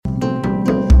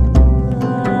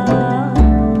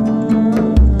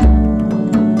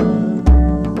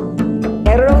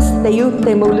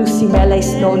Peiute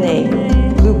molusimeles none,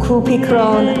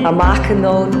 lucupicron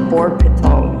amacanon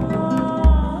borpiton.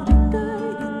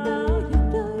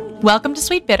 Welcome to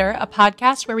Sweet Bitter, a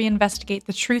podcast where we investigate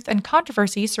the truth and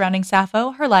controversy surrounding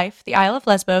Sappho, her life, the Isle of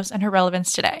Lesbos, and her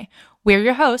relevance today. We're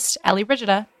your hosts, Ellie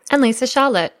Brigida and Lisa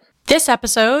Charlotte. This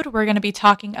episode, we're going to be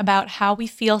talking about how we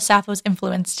feel Sappho's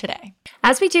influence today.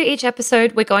 As we do each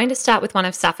episode, we're going to start with one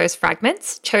of Sappho's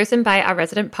fragments, chosen by our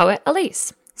resident poet,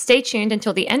 Elise. Stay tuned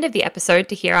until the end of the episode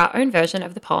to hear our own version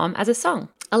of the poem as a song.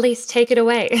 Elise, take it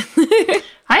away.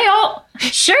 Hi, all.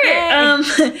 Sure.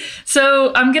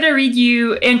 So I'm going to read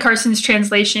you Anne Carson's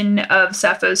translation of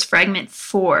Sappho's Fragment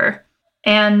 4.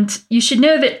 And you should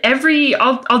know that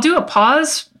I'll do a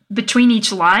pause between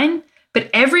each line,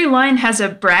 but every line has a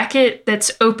bracket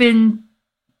that's open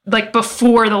like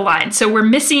before the line. So we're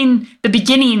missing the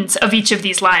beginnings of each of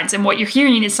these lines. And what you're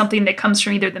hearing is something that comes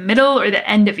from either the middle or the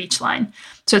end of each line.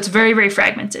 So it's very, very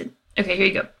fragmented. Okay, here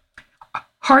you go.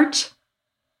 Heart,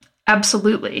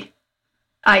 absolutely,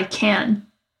 I can.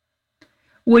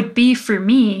 Would be for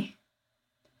me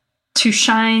to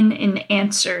shine in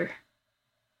answer.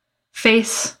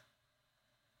 Face,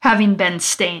 having been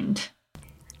stained.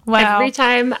 Wow. Every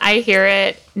time I hear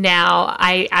it now,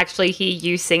 I actually hear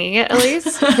you singing it,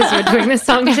 Elise, because we're doing this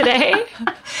song today.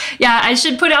 Yeah, I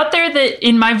should put out there that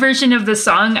in my version of the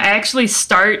song, I actually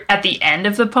start at the end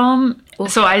of the poem,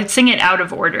 so I sing it out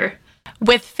of order.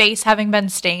 With face having been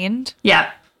stained?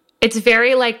 Yeah. It's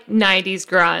very like 90s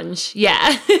grunge.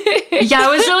 Yeah. Yeah,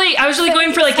 I was really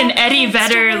going for like an Eddie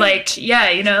Vedder, like, yeah,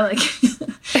 you know, like.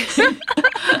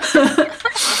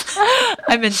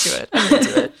 I'm into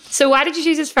it. So why did you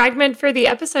choose this fragment for the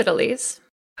episode, Elise?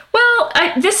 Well,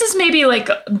 this is maybe like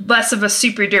less of a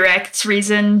super direct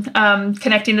reason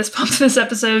connecting this poem to this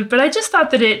episode, but I just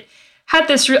thought that it had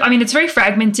this. It's very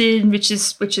fragmented, which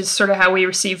is sort of how we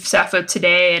receive Sappho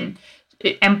today.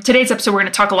 And today's episode, we're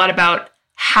going to talk a lot about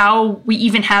how we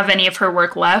even have any of her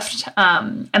work left,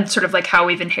 and sort of like how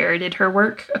we've inherited her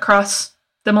work across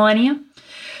the millennia.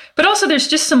 But also, there's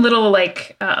just some little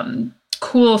like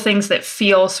cool things that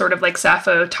feel sort of like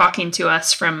Sappho talking to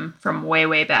us from way,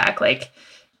 way back, like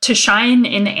to shine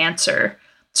in answer.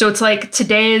 So it's like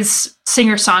today's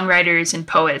singer-songwriters and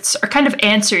poets are kind of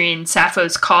answering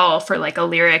Sappho's call for like a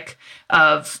lyric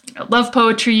of love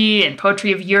poetry and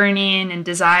poetry of yearning and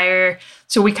desire.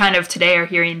 So we kind of today are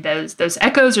hearing those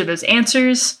echoes or those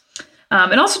answers.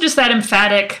 And also just that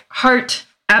emphatic heart,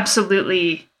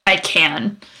 absolutely, I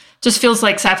can. Just feels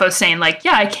like Sappho saying, like,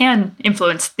 yeah, I can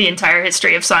influence the entire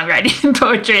history of songwriting and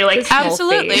poetry. Like,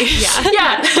 absolutely.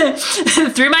 Yeah.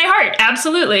 Through my heart.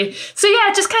 Absolutely. So yeah,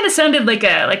 it just kind of sounded like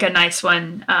a nice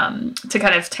one to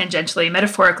kind of tangentially,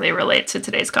 metaphorically relate to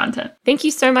today's content. Thank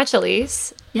you so much,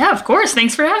 Elise. Yeah, of course.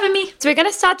 Thanks for having me. So we're going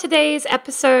to start today's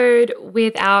episode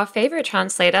with our favorite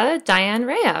translator, Diane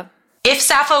Rea. If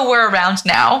Sappho were around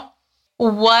now,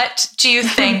 what do you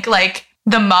think, like,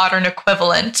 the modern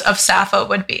equivalent of Sappho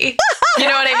would be? You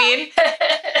know what I mean?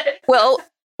 Well,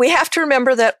 we have to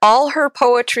remember that all her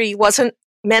poetry wasn't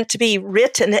meant to be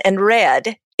written and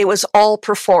read. It was all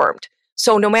performed.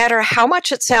 So no matter how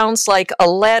much it sounds like a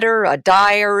letter, a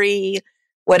diary,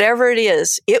 whatever it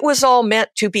is, it was all meant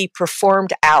to be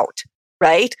performed out,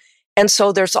 right? And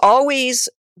so there's always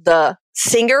the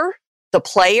singer, the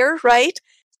player, right?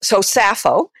 So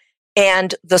Sappho,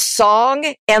 and the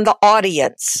song and the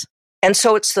audience. And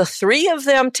so it's the three of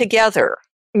them together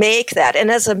make that. And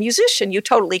as a musician, you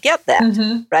totally get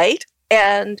that, right?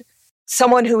 And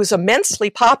someone who is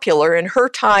immensely popular in her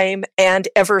time and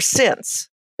ever since,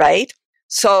 right?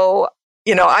 So,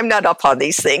 I'm not up on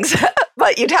these things,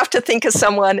 but you'd have to think of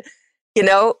someone,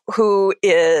 who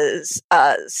is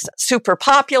super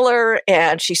popular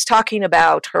and she's talking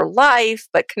about her life,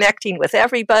 but connecting with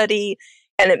everybody.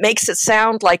 And it makes it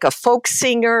sound like a folk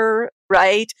singer,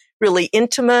 right? Really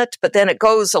intimate, but then it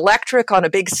goes electric on a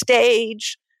big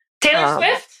stage. Taylor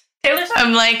Swift?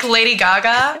 I'm like Lady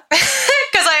Gaga.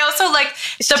 Because I also like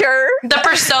the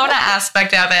persona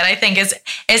aspect of it, I think is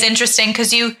interesting,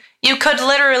 because you could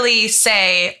literally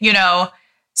say,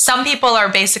 some people are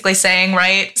basically saying,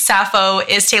 right, Sappho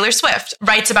is Taylor Swift,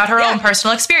 writes about her own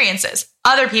personal experiences.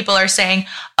 Other people are saying,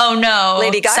 oh no,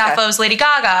 Lady Gaga. Sappho's Lady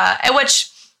Gaga, which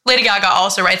Lady Gaga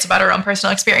also writes about her own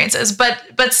personal experiences, but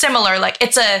similar, like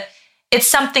it's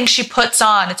something she puts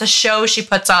on. It's a show she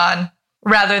puts on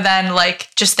rather than like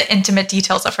just the intimate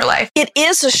details of her life. It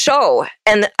is a show.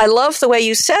 And I love the way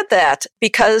you said that,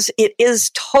 because it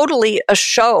is totally a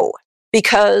show,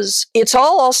 because it's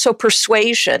all also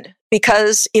persuasion.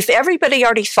 Because if everybody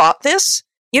already thought this,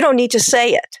 you don't need to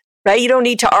say it, right? You don't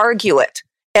need to argue it.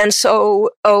 And so,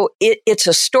 it's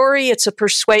a story, it's a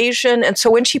persuasion. And so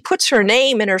when she puts her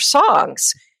name in her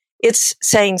songs, it's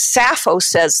saying Sappho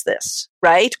says this,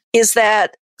 right? Is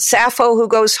that Sappho who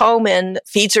goes home and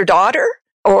feeds her daughter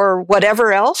or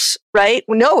whatever else, right?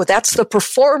 No, that's the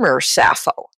performer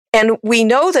Sappho. And we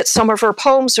know that some of her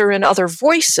poems are in other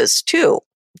voices too,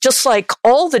 just like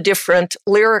all the different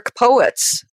lyric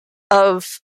poets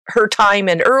of her time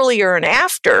and earlier and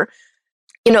after,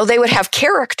 they would have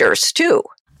characters too.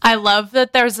 I love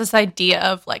that there's this idea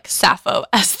of like Sappho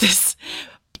as this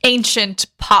ancient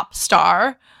pop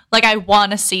star. Like, I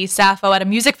want to see Sappho at a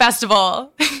music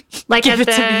festival. Like at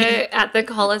the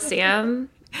Colosseum,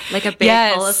 like a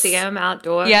big Colosseum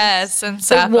outdoors. Yes, and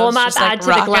Sappho's warm up just like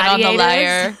rocking on the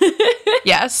lyre.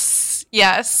 Yes.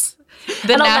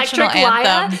 The national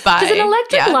anthem. Does an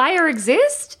electric lyre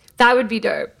exist? That would be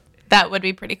dope. That would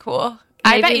be pretty cool.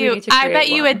 I bet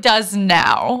you it does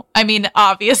now. I mean,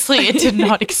 obviously it did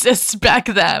not exist back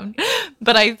then,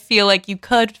 but I feel like you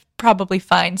could probably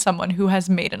find someone who has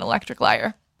made an electric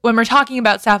lyre. When we're talking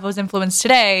about Sappho's influence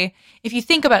today, if you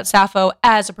think about Sappho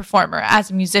as a performer,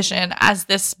 as a musician, as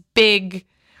this big,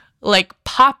 like,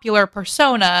 popular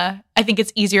persona, I think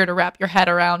it's easier to wrap your head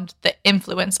around the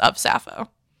influence of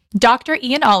Sappho. Dr.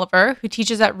 Ian Oliver, who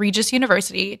teaches at Regis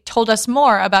University, told us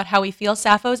more about how he feels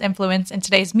Sappho's influence in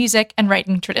today's music and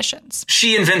writing traditions.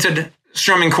 She invented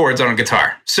strumming chords on a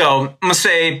guitar. So I'm going to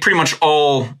say pretty much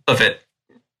all of it.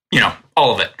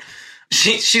 All of it.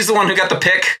 She's the one who got the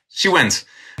pick. She wins.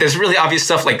 There's really obvious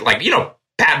stuff like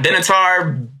Pat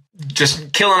Benatar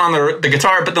just killing on the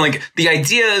guitar. But then like the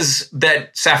ideas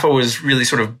that Sappho was really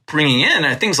sort of bringing in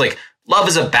are things like love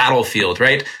as a battlefield,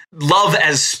 right? Love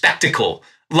as spectacle.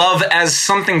 Love as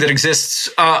something that exists.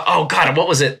 What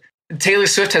was it? Taylor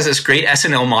Swift has this great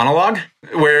SNL monologue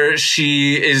where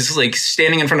she is like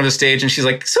standing in front of a stage and she's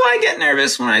like, so I get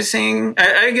nervous when I sing.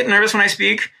 I get nervous when I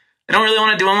speak. I don't really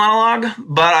want to do a monologue,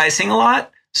 but I sing a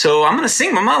lot. So I'm going to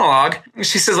sing my monologue.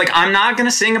 She says like, I'm not going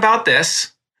to sing about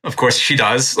this. Of course she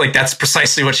does. Like that's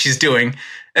precisely what she's doing.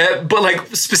 But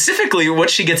like specifically what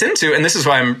she gets into, and this is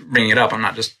why I'm bringing it up. I'm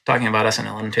not just talking about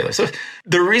SNL and Taylor Swift.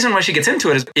 The reason why she gets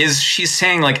into it is she's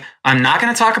saying like, I'm not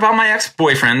going to talk about my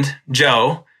ex-boyfriend,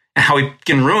 Joe, and how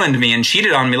he ruined me and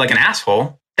cheated on me like an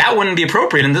asshole. That wouldn't be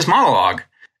appropriate in this monologue.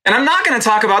 And I'm not going to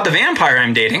talk about the vampire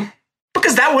I'm dating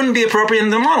because that wouldn't be appropriate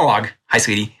in the monologue. Hi,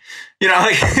 sweetie.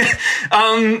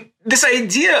 This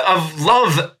idea of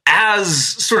love as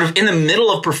sort of in the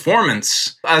middle of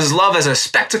performance, as love as a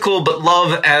spectacle, but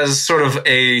love as sort of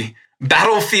a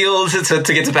battlefield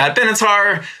to get to Pat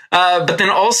Benatar, but then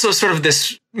also sort of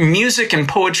this music and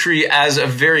poetry as a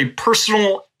very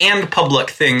personal and public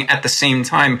thing at the same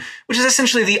time, which is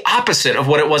essentially the opposite of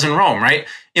what it was in Rome, right?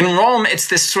 In Rome, it's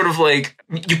this sort of like,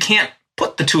 you can't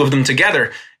put the two of them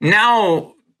together.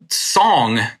 Now,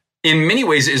 song in many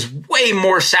ways is way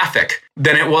more sapphic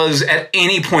than it was at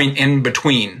any point in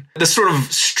between. The sort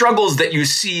of struggles that you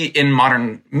see in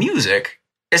modern music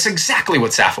is exactly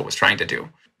what Sappho was trying to do.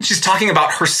 She's talking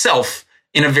about herself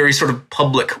in a very sort of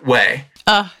public way.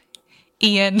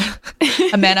 Ian,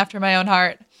 a man after my own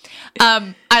heart.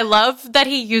 I love that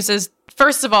he uses,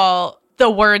 first of all, the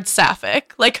word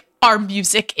sapphic. Like, our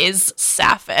music is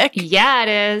sapphic. Yeah, it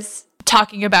is.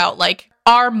 Talking about, like,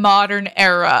 our modern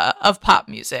era of pop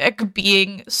music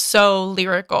being so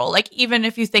lyrical. Like, even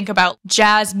if you think about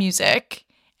jazz music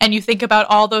and you think about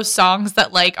all those songs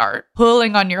that, like, are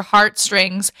pulling on your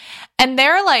heartstrings, and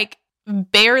they're, like,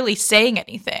 barely saying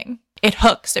anything. It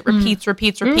hooks, it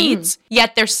repeats,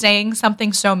 yet they're saying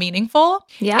something so meaningful.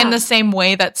 Yeah. In the same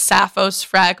way that Sappho's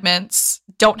fragments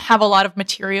don't have a lot of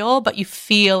material, but you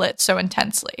feel it so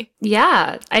intensely.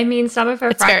 Yeah. I mean, some of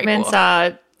her fragments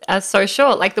are so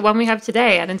short, like the one we have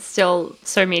today, and it's still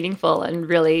so meaningful and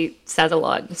really says a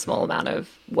lot in a small amount of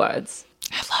words.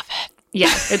 I love it. Yeah,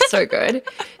 it's so good.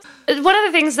 One of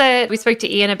the things that we spoke to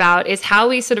Ian about is how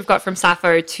we sort of got from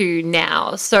Sappho to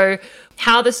now. So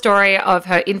how the story of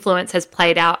her influence has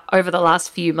played out over the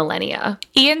last few millennia.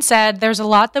 Ian said there's a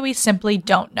lot that we simply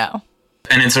don't know.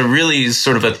 And it's a really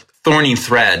sort of a thorny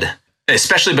thread,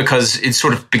 especially because it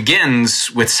sort of begins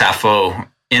with Sappho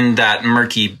in that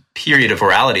murky period of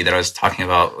orality that I was talking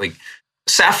about. Like,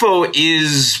 Sappho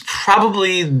is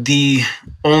probably the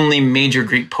only major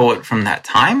Greek poet from that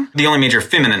time, the only major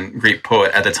feminine Greek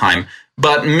poet at the time.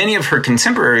 But many of her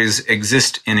contemporaries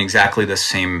exist in exactly the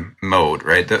same mode,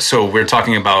 right? So we're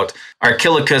talking about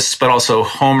Archilochus, but also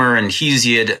Homer and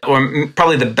Hesiod, or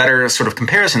probably the better sort of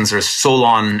comparisons are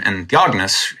Solon and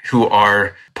Theognis, who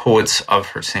are poets of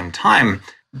her same time.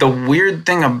 The weird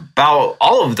thing about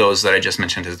all of those that I just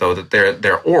mentioned is, though, that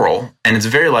they're oral, and it's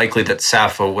very likely that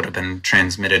Sappho would have been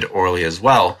transmitted orally as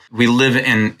well. We live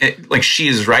in, like, she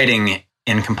is writing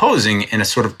and composing in a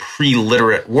sort of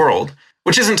pre-literate world,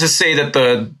 which isn't to say that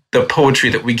the poetry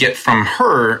that we get from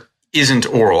her isn't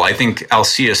oral. I think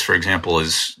Alcaeus, for example,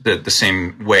 is the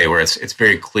same way, where it's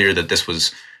very clear that this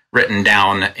was written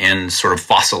down and sort of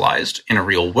fossilized in a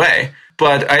real way.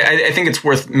 But I think it's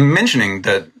worth mentioning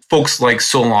that folks like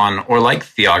Solon or like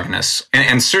Theognis,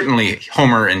 and certainly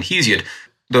Homer and Hesiod,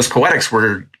 those poetics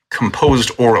were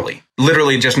composed orally,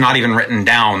 literally just not even written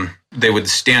down. They would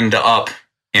stand up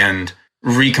and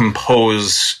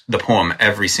recompose the poem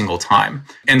every single time.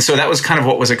 And so that was kind of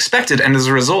what was expected. And as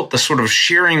a result, the sort of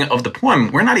sharing of the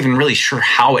poem, we're not even really sure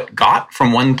how it got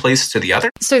from one place to the other.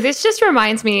 So this just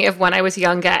reminds me of when I was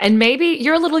younger, and maybe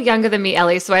you're a little younger than me,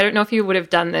 Ellie, so I don't know if you would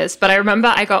have done this, but I remember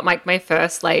I got my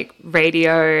first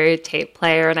radio tape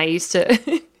player, and I used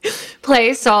to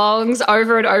play songs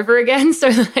over and over again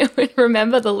so that I would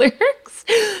remember the lyrics.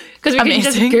 Because we could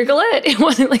just Google it. It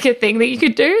wasn't like a thing that you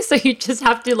could do. So you just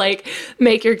have to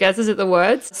make your guesses at the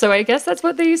words. So I guess that's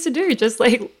what they used to do. Just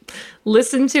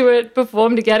listen to it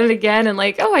performed again and again. And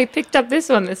I picked up this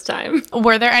one this time.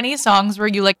 Were there any songs where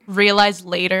you realized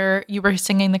later you were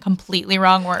singing the completely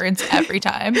wrong words every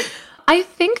time? I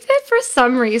think that for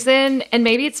some reason, and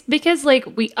maybe it's because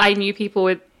I knew people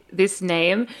with this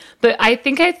name, but I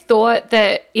think I thought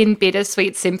that in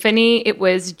Bittersweet Symphony it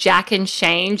was Jack and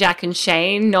Shane,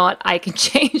 not I can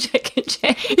change, I can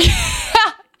change.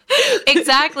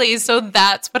 Exactly. So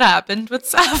that's what happened with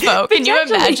Sappho. Can you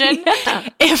imagine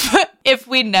if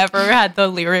we never had the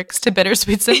lyrics to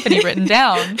Bittersweet Symphony written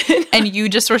down and you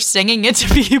just were singing it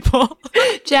to people?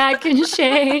 Jack and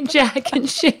Shane, Jack and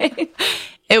Shane.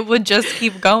 It would just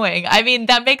keep going. I mean,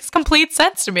 that makes complete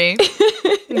sense to me.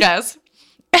 Yes.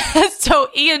 So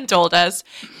Ian told us,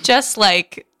 just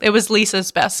like it was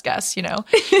Lisa's best guess,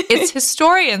 it's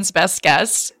historians' best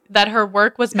guess that her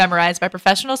work was memorized by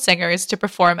professional singers to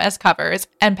perform as covers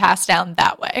and passed down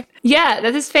that way. Yeah,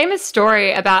 there's this famous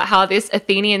story about how this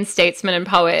Athenian statesman and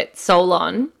poet,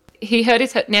 Solon, he heard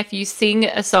his nephew sing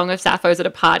a song of Sappho's at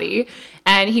a party,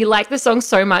 and he liked the song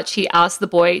so much he asked the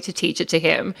boy to teach it to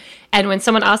him. And when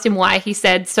someone asked him why, he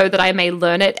said, "So that I may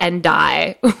learn it and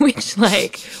die." Which,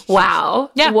 wow.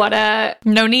 Yeah. What a...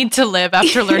 No need to live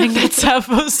after learning that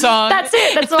Sappho song. That's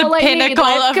it. That's all I need. The pinnacle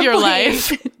of your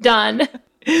life. Done.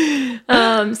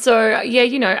 So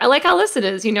yeah, I like our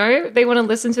listeners, they want to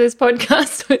listen to this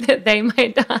podcast so that they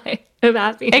might die of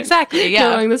happiness. Exactly, yeah.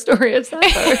 Knowing the story of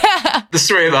Sappho. The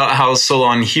story about how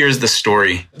Solon hears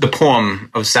the poem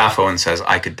of Sappho, and says,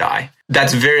 "I could die."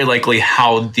 That's very likely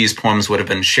how these poems would have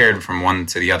been shared from one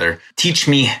to the other. Teach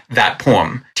me that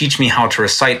poem. Teach me how to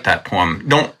recite that poem.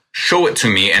 Don't show it to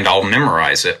me and I'll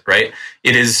memorize it, right?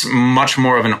 It is much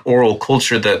more of an oral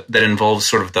culture that involves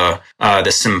sort of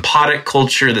the sympathetic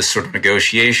culture, this sort of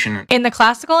negotiation. In the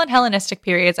classical and Hellenistic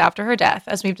periods after her death,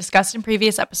 as we've discussed in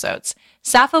previous episodes,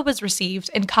 Sappho was received,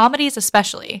 in comedies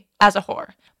especially, as a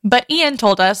whore. But Ian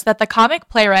told us that the comic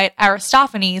playwright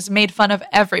Aristophanes made fun of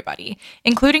everybody,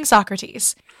 including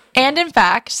Socrates. And in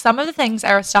fact, some of the things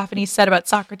Aristophanes said about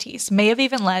Socrates may have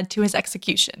even led to his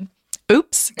execution.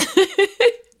 Oops.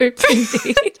 Oops,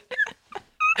 indeed.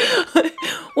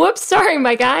 Whoops, sorry,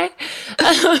 my guy.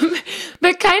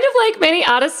 But kind of like many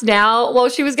artists now, while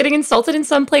she was getting insulted in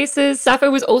some places, Sappho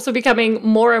was also becoming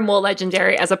more and more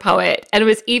legendary as a poet, and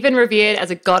was even revered as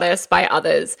a goddess by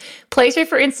others. Plato,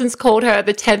 for instance, called her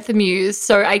the 10th muse,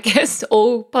 so I guess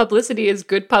all publicity is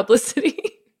good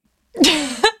publicity.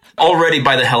 Already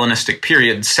by the Hellenistic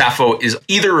period, Sappho is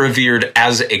either revered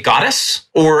as a goddess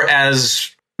or as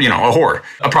a whore,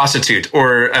 a prostitute,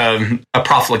 or a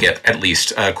profligate, at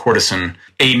least, a courtesan,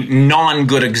 a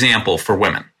non-good example for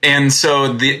women. And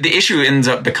so the issue ends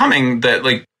up becoming that,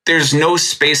 there's no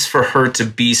space for her to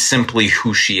be simply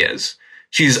who she is.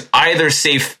 She's either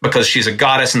safe because she's a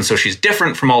goddess and so she's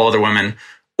different from all other women,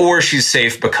 or she's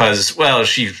safe because, well,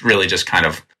 she really just kind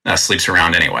of sleeps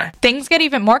around anyway. Things get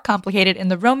even more complicated in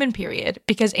the Roman period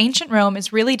because ancient Rome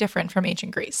is really different from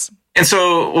ancient Greece. And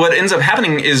so what ends up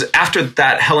happening is after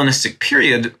that Hellenistic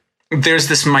period, there's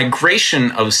this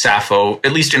migration of Sappho,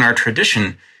 at least in our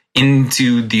tradition,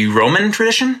 into the Roman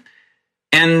tradition.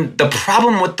 And the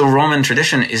problem with the Roman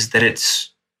tradition is that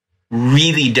it's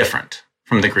really different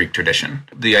from the Greek tradition.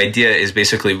 The idea is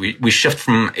basically we shift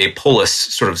from a polis,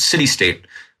 sort of city-state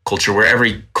culture, where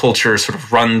every culture sort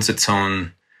of runs its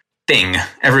own thing.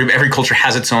 Every culture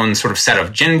has its own sort of set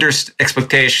of gender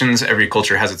expectations. Every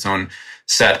culture has its own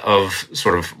set of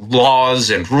sort of laws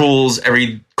and rules.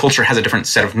 Every culture has a different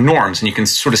set of norms. And you can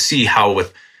sort of see how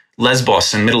with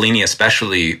Lesbos and Mytilene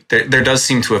especially, there does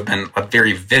seem to have been a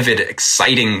very vivid,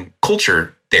 exciting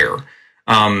culture there.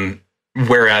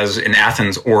 Whereas in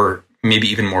Athens, or maybe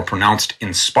even more pronounced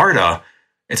in Sparta,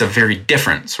 it's a very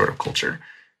different sort of culture.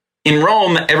 In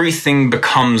Rome, everything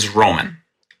becomes Roman.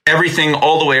 Everything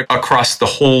all the way across the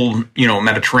whole,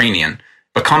 Mediterranean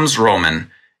becomes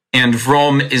Roman. And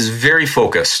Rome is very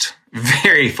focused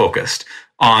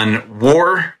on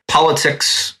war,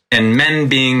 politics, and men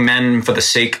being men for the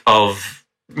sake of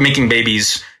making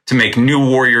babies, to make new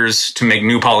warriors, to make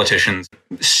new politicians.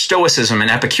 Stoicism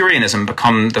and Epicureanism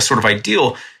become the sort of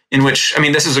ideal in which,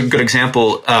 this is a good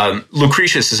example.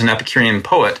 Lucretius is an Epicurean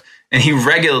poet, and he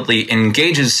regularly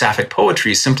engages Sapphic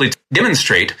poetry simply to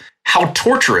demonstrate how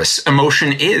torturous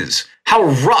emotion is, how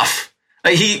rough.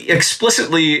 He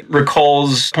explicitly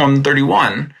recalls poem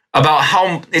 31 about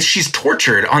how she's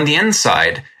tortured on the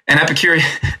inside. And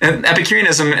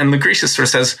Epicureanism and Lucretius sort of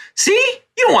says, see,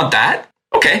 you don't want that.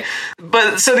 Okay.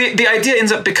 But so the idea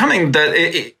ends up becoming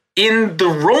that in the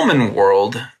Roman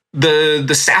world,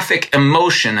 the Sapphic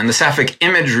emotion and the Sapphic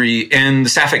imagery and the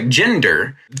Sapphic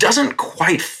gender doesn't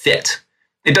quite fit.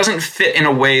 It doesn't fit in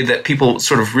a way that people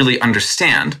sort of really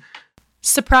understand.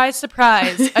 Surprise,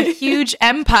 surprise. A huge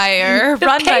empire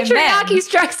run by men patriarchy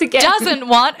strikes again. Doesn't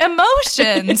want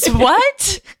emotions.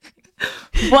 What?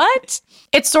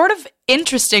 It's sort of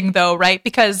interesting, though, right?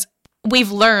 Because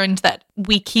we've learned that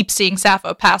we keep seeing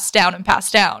Sappho passed down and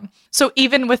passed down. So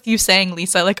even with you saying,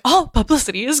 Lisa, like, oh,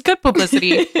 publicity is good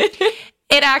publicity,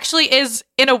 it actually is,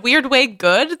 in a weird way,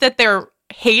 good that they're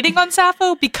hating on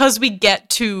Sappho because we get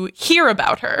to hear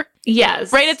about her.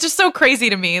 Yes. Right? It's just so crazy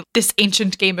to me. This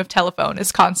ancient game of telephone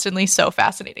is constantly so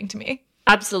fascinating to me.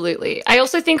 Absolutely. I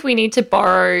also think we need to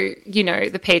borrow,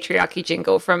 the patriarchy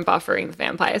jingle from Buffering the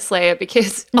Vampire Slayer,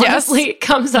 because honestly, it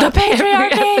comes up every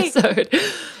episode.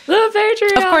 The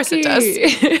patriarchy. Of course it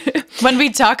does. When we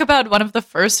talk about one of the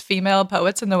first female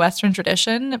poets in the Western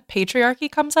tradition,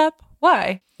 patriarchy comes up.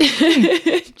 Why?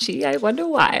 Gee, I wonder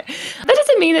why. That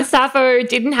doesn't mean that Sappho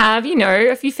didn't have,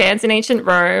 a few fans in ancient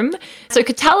Rome. So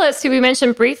Catullus, who we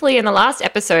mentioned briefly in the last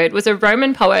episode, was a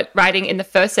Roman poet writing in the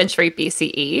 1st century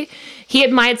BCE. He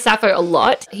admired Sappho a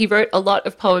lot. He wrote a lot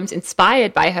of poems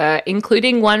inspired by her,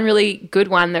 including one really good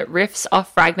one that riffs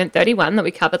off Fragment 31 that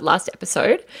we covered last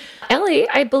episode. Ellie,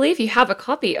 I believe you have a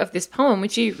copy of this poem.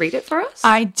 Would you read it for us?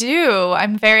 I do.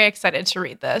 I'm very excited to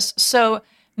read this. So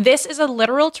this is a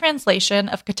literal translation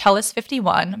of Catullus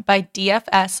 51 by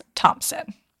D.F.S.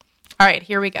 Thompson. All right,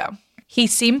 here we go. He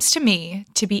seems to me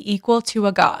to be equal to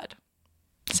a god.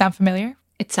 Sound familiar?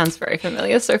 It sounds very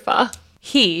familiar so far.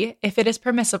 He, if it is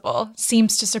permissible,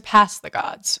 seems to surpass the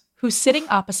gods, who sitting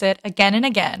opposite again and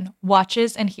again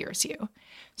watches and hears you,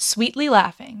 sweetly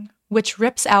laughing, which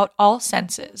rips out all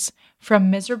senses from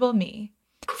miserable me.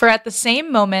 For at the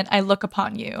same moment I look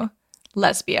upon you,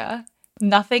 Lesbia,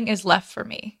 nothing is left for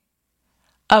me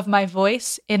of my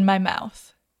voice in my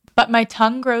mouth, but my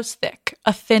tongue grows thick,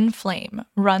 a thin flame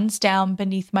runs down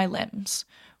beneath my limbs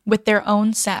with their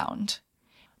own sound.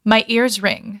 My ears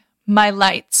ring, my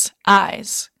lights,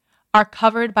 eyes, are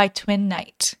covered by twin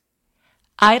night.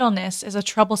 Idleness is a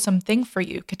troublesome thing for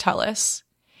you, Catullus.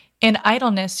 In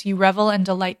idleness you revel and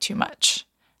delight too much.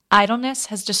 Idleness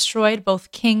has destroyed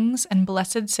both kings and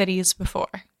blessed cities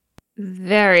before.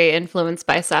 Very influenced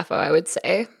by Sappho, I would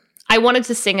say. I wanted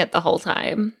to sing it the whole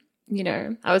time.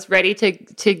 I was ready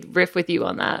to riff with you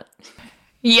on that.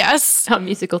 Yes. Our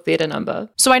musical theater number.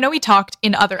 So I know we talked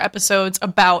in other episodes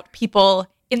about people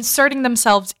inserting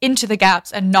themselves into the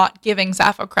gaps and not giving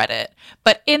Sappho credit.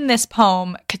 But in this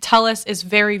poem, Catullus is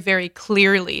very, very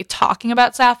clearly talking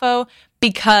about Sappho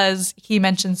because he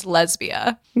mentions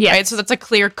Lesbia. Yes. Right? So that's a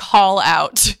clear call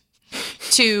out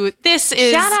to this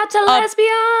is... Shout out to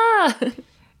Lesbia!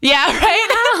 Yeah, right?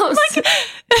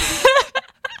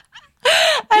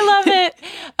 I love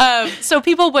it. So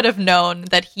people would have known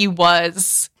that he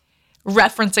was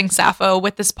referencing Sappho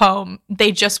with this poem.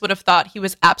 They just would have thought he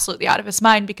was absolutely out of his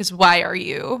mind, because why are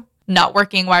you not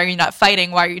working? Why are you not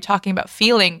fighting? Why are you talking about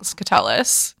feelings,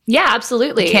 Catullus? Yeah,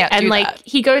 absolutely. Can't and do like that.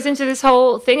 He goes into this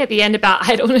whole thing at the end about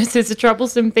idleness is a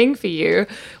troublesome thing for you,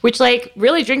 which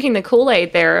really drinking the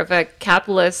Kool-Aid there of a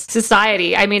capitalist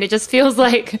society. I mean, it just feels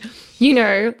like,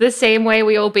 the same way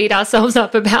we all beat ourselves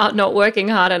up about not working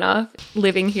hard enough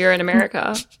living here in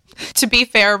America. To be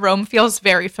fair, Rome feels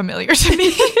very familiar to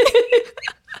me.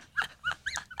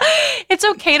 It's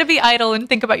okay to be idle and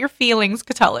think about your feelings,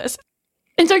 Catullus.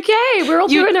 It's okay. We're all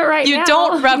doing it right now. You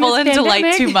don't revel in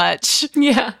delight too much.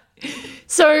 Yeah.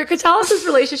 So Catullus'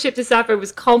 relationship to Sappho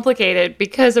was complicated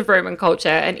because of Roman culture,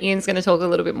 and Ian's going to talk a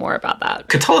little bit more about that.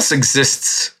 Catullus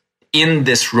exists in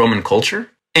this Roman culture,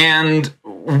 and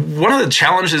one of the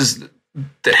challenges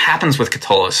that happens with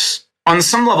Catullus, on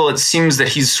some level, it seems that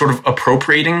he's sort of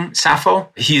appropriating Sappho.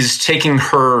 He's taking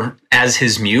her as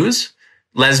his muse.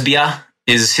 Lesbia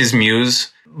is his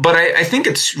muse. But I think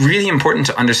it's really important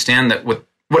to understand that what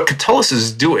Catullus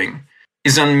is doing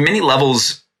is on many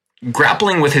levels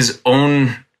grappling with his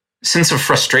own sense of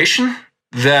frustration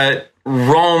that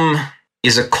Rome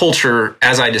is a culture,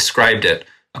 as I described it,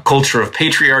 a culture of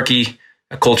patriarchy,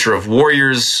 a culture of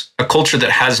warriors, a culture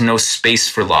that has no space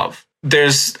for love.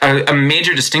 There's a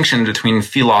major distinction between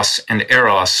philos and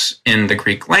eros in the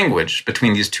Greek language,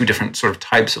 between these two different sort of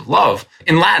types of love.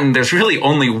 In Latin, there's really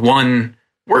only one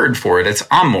word for it. It's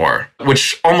amor,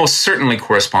 which almost certainly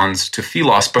corresponds to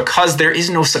philos because there is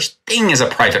no such thing as a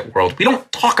private world. We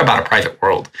don't talk about a private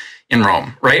world in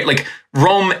Rome, right? Like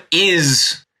Rome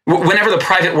is, whenever the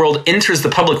private world enters the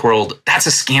public world, that's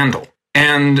a scandal.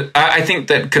 And I think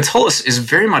that Catullus is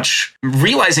very much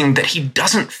realizing that he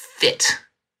doesn't fit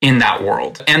in that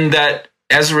world, and that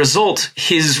as a result,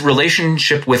 his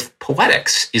relationship with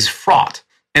poetics is fraught.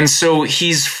 And so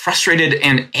he's frustrated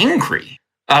and angry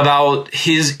about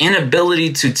his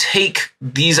inability to take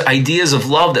these ideas of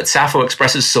love that Sappho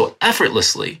expresses so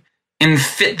effortlessly and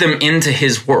fit them into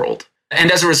his world. And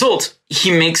as a result,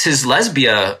 he makes his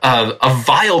Lesbia a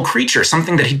vile creature,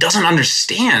 something that he doesn't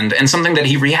understand and something that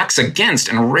he reacts against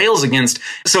and rails against.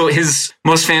 So his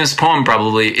most famous poem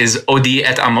probably is Odi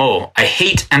et amo, I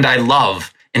hate and I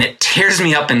love, and it tears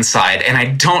me up inside and I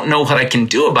don't know what I can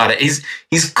do about it.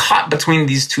 He's caught between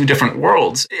these two different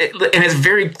worlds. And it's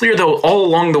very clear, though, all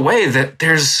along the way that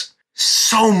there's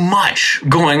so much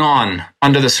going on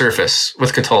under the surface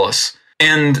with Catullus,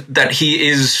 and that he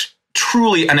is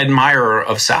truly an admirer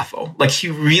of Sappho. Like, he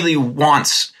really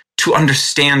wants to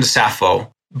understand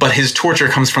Sappho, but his torture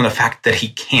comes from the fact that he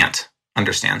can't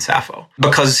understand Sappho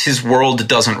because his world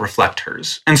doesn't reflect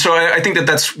hers. And so I think that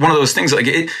that's one of those things, like,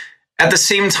 at the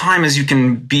same time as you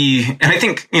can be, and I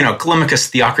think, Callimachus,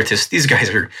 Theocritus, these guys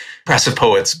are impressive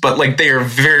poets, but like they are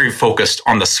very focused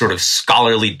on the sort of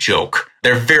scholarly joke.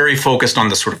 They're very focused on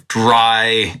the sort of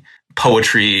dry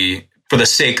poetry for the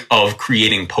sake of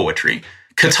creating poetry.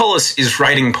 Catullus is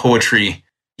writing poetry.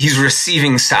 He's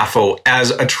receiving Sappho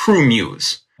as a true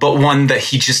muse, but one that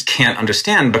he just can't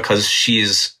understand because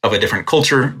she's of a different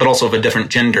culture, but also of a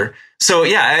different gender. So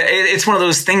yeah, it's one of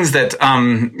those things that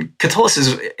Catullus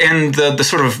is, and the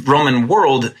sort of Roman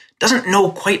world doesn't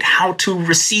know quite how to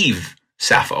receive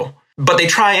Sappho, but they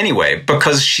try anyway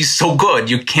because she's so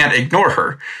good, you can't ignore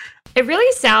her. It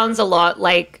really sounds a lot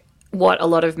like what a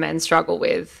lot of men struggle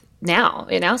with now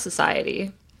in our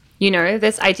society.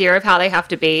 This idea of how they have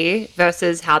to be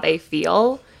versus how they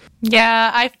feel. Yeah,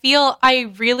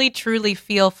 I really truly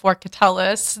feel for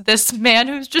Catullus, this man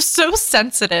who's just so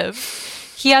sensitive.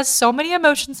 He has so many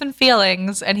emotions and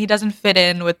feelings, and he doesn't fit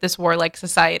in with this warlike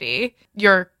society.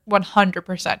 You're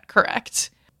 100%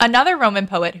 correct. Another Roman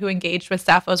poet who engaged with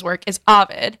Sappho's work is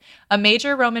Ovid, a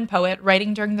major Roman poet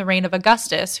writing during the reign of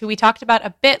Augustus, who we talked about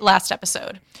a bit last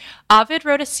episode. Ovid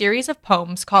wrote a series of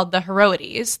poems called the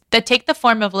Heroides that take the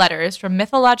form of letters from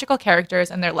mythological characters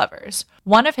and their lovers.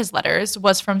 One of his letters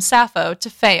was from Sappho to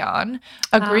Phaon,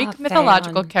 a Greek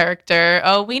mythological character.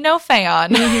 Oh, we know Phaon.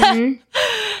 Mm-hmm.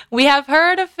 We have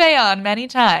heard of Phaon many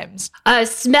times. A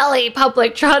smelly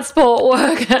public transport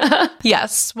worker.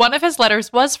 Yes, one of his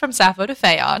letters was from Sappho to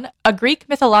Phaon, a Greek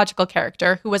mythological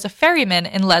character who was a ferryman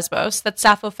in Lesbos that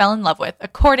Sappho fell in love with,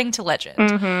 according to legend.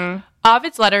 Mm-hmm.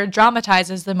 Ovid's letter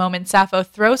dramatizes the moment Sappho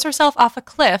throws herself off a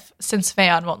cliff since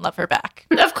Phaon won't love her back.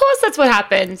 Of course that's what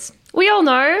happens. We all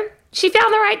know. She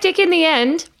found the right dick in the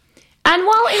end. And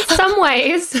while in some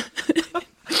ways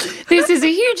this is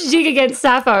a huge dig against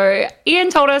Sappho, Ian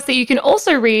told us that you can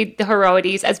also read the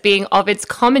Heroides as being Ovid's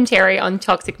commentary on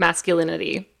toxic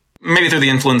masculinity. Maybe through the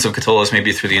influence of Catullus,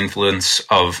 maybe through the influence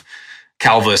of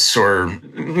Calvus, or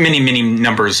many, many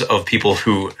numbers of people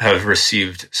who have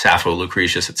received Sappho,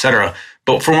 Lucretius, etc.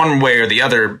 But for one way or the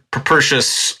other,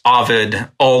 Propertius, Ovid,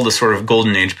 all the sort of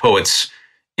Golden Age poets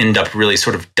end up really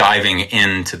sort of diving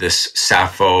into this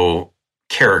Sappho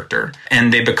character.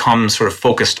 And they become sort of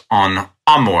focused on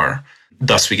amor.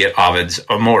 Thus we get Ovid's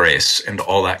Amores and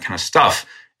all that kind of stuff.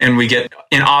 And we get,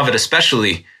 in Ovid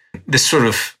especially, this sort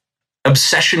of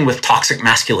obsession with toxic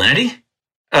masculinity.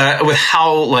 With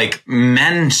how, like,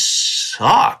 men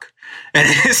suck. And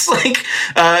it's like,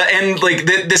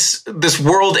 this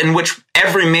world in which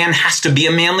every man has to be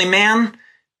a manly man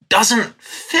doesn't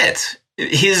fit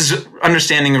his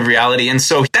understanding of reality. And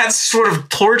so that sort of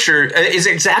torture is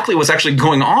exactly what's actually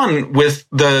going on with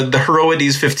the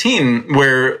Heroides 15,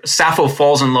 where Sappho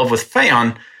falls in love with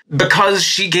Phaon because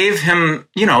she gave him,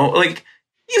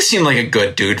 you seem like a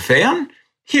good dude, Phaon.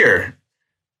 here,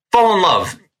 fall in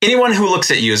love. Anyone who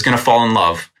looks at you is going to fall in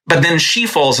love. But then she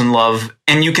falls in love,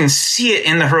 and you can see it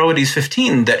in the Heroides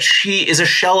 15 that she is a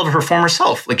shell of her former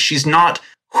self. Like, she's not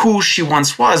who she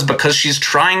once was because she's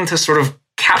trying to sort of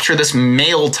capture this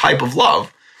male type of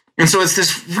love. And so it's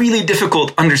this really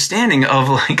difficult understanding of,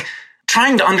 like,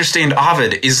 trying to understand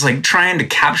Ovid is like trying to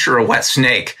capture a wet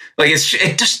snake. Like,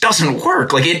 it just doesn't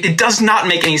work. Like, it does not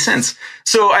make any sense.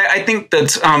 So I think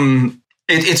that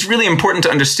it's really important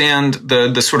to understand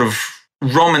the sort of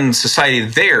Roman society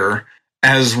there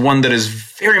as one that is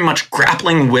very much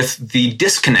grappling with the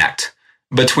disconnect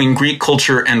between Greek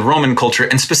culture and Roman culture,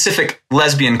 and specific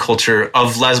lesbian culture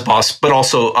of Lesbos, but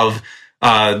also of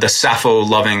the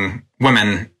Sappho-loving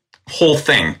women whole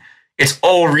thing. It's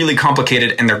all really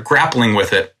complicated, and they're grappling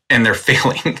with it, and they're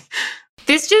failing.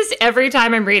 This just, every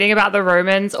time I'm reading about the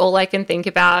Romans, all I can think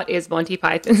about is Monty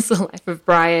Python's The Life of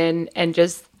Brian, and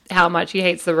just how much he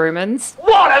hates the Romans.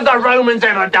 What have the Romans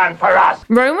ever done for us?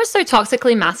 Rome was so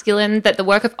toxically masculine that the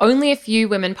work of only a few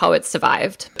women poets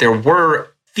survived. There were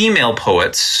female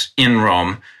poets in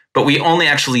Rome, but we only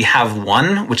actually have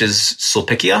one, which is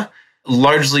Sulpicia,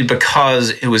 largely because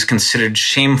it was considered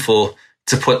shameful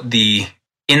to put the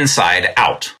inside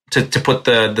out, to put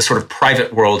the sort of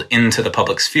private world into the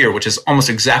public sphere, which is almost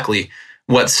exactly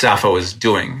what Sappho is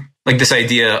doing. Like, this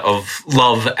idea of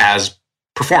love as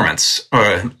performance,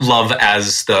 or love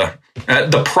as the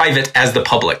private as the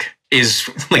public, is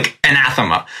like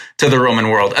anathema to the Roman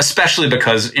world, especially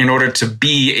because in order to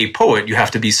be a poet, you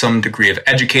have to be some degree of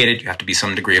educated, you have to be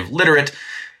some degree of literate.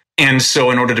 And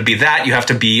so in order to be that, you have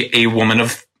to be a woman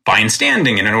of fine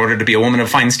standing. And in order to be a woman of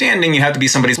fine standing, you have to be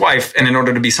somebody's wife. And in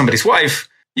order to be somebody's wife,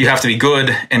 you have to be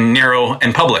good and narrow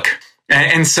and public.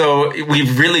 And so we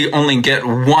really only get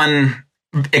one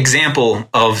example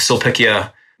of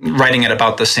Sulpicia writing at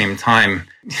about the same time.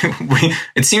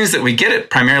 It seems that we get it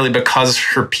primarily because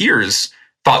her peers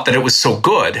thought that it was so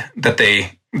good that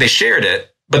they shared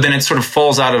it, but then it sort of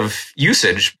falls out of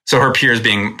usage. So her peers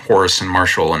being Horace and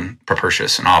Martial and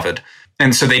Propertius and Ovid.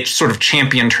 And so they sort of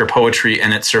championed her poetry,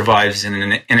 and it survives in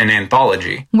an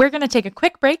anthology. We're going to take a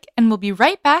quick break, and we'll be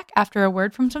right back after a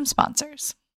word from some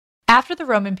sponsors. After the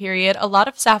Roman period, a lot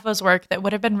of Sappho's work that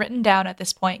would have been written down at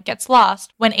this point gets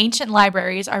lost when ancient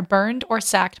libraries are burned or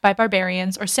sacked by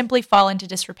barbarians or simply fall into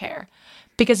disrepair.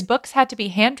 Because books had to be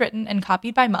handwritten and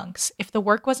copied by monks, if the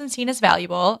work wasn't seen as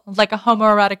valuable, like a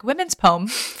homoerotic women's poem,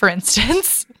 for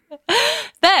instance,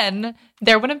 then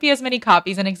there wouldn't be as many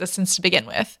copies in existence to begin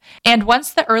with. And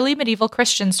once the early medieval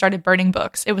Christians started burning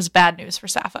books, it was bad news for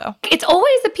Sappho. It's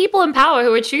always the people in power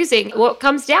who are choosing what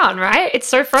comes down, right? It's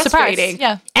so frustrating. Surprise,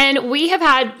 yeah. And we have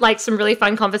had like some really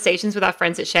fun conversations with our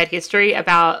friends at Shared History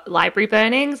about library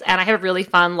burnings. And I have a really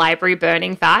fun library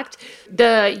burning fact.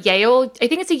 The Yale, I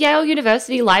think it's a Yale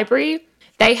University library,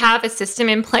 they have a system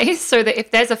in place so that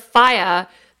if there's a fire,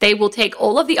 they will take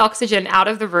all of the oxygen out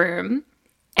of the room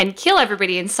and kill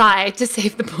everybody inside to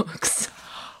save the books.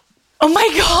 Oh my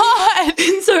God!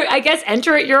 And so I guess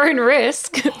enter at your own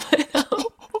risk.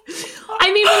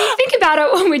 I mean, when you think about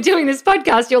it, when we're doing this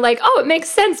podcast, you're like, oh, it makes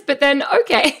sense. But then,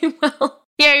 okay, well.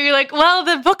 Yeah, you're like, well,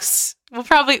 the books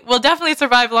will definitely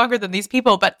survive longer than these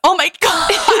people. But oh my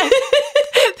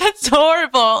God, that's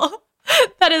horrible.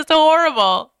 That is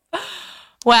horrible.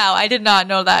 Wow, I did not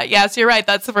know that. Yes, you're right.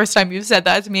 That's the first time you've said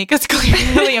that to me, because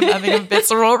clearly I'm having a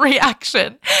visceral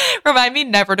reaction. Remind me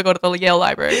never to go to the Yale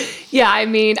Library. Yeah, I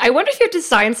mean, I wonder if you have to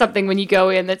sign something when you go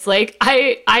in that's like,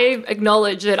 I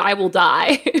acknowledge that I will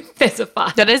die if there's a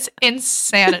fire. That is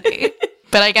insanity.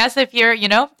 But I guess if you're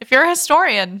a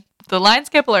historian, the lines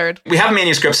get blurred. We have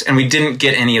manuscripts, and we didn't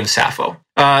get any of Sappho.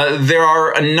 There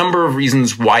are a number of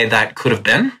reasons why that could have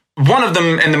been. One of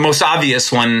them, and the most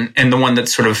obvious one, and the one that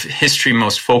sort of history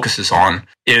most focuses on,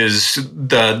 is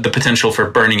the potential for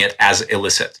burning it as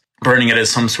illicit, burning it as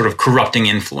some sort of corrupting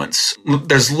influence.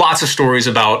 There's lots of stories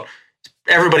about,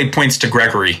 everybody points to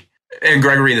Gregory. And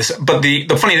Gregory, but the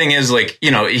funny thing is, like,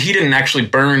 you know, he didn't actually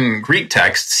burn Greek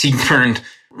texts, he burned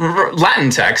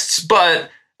Latin texts,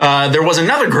 but there was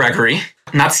another Gregory,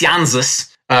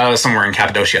 Nazianzus, somewhere in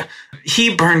Cappadocia.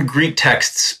 He burned Greek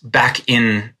texts back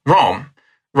in Rome,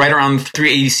 right around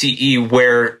 380 CE,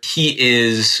 where he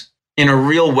is, in a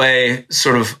real way,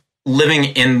 sort of living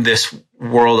in this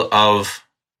world of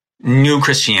new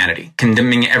Christianity,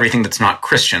 condemning everything that's not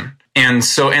Christian. And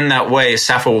so in that way,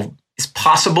 Sappho, it's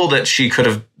possible that she could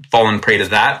have fallen prey to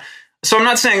that. So I'm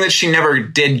not saying that she never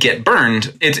did get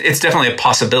burned. It's definitely a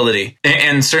possibility.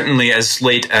 And certainly as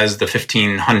late as the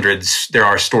 1500s, there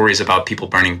are stories about people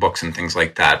burning books and things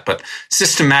like that. But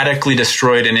systematically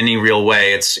destroyed in any real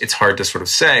way, it's hard to sort of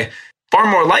say. far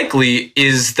more likely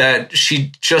is that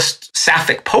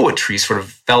Sapphic poetry sort of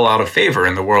fell out of favor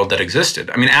in the world that existed.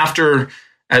 I mean, after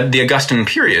the Augustan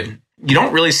period, you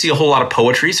don't really see a whole lot of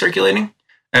poetry circulating,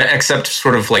 except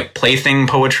sort of like plaything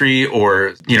poetry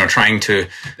or, trying to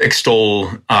extol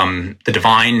the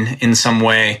divine in some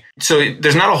way. So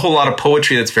there's not a whole lot of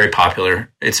poetry that's very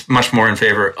popular. It's much more in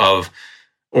favor of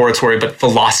oratory, but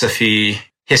philosophy,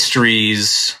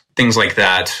 histories, things like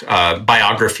that,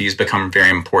 biographies become very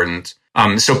important.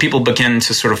 So people begin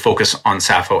to sort of focus on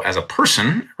Sappho as a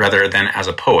person rather than as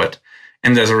a poet.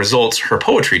 And as a result, her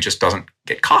poetry just doesn't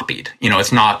get copied.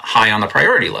 It's not high on the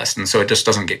priority list. And so it just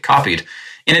doesn't get copied.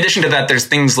 In addition to that, there's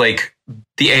things like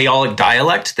the Aeolic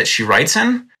dialect that she writes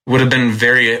in would have been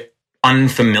very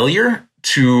unfamiliar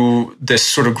to this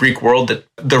sort of Greek world,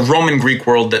 the Roman Greek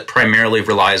world that primarily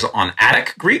relies on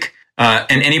Attic Greek.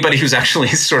 And anybody who's actually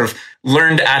sort of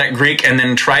learned Attic Greek and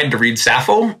then tried to read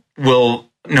Sappho will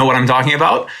know what I'm talking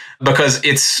about, because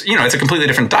it's a completely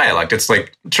different dialect. It's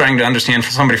like trying to understand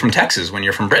somebody from Texas when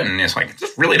you're from Britain. It's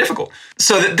really difficult.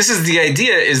 So this is the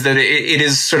idea, is that it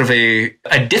is sort of a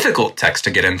difficult text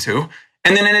to get into.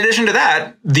 And then in addition to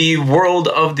that, the world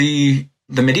of the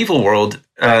medieval world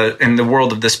and the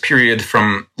world of this period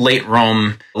from late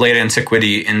Rome, late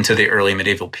antiquity into the early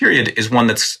medieval period is one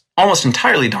that's almost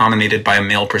entirely dominated by a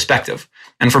male perspective.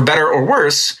 And for better or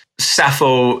worse,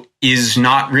 Sappho is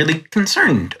not really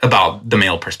concerned about the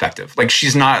male perspective. Like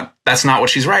that's not what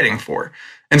she's writing for.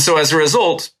 And so as a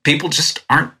result, people just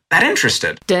aren't that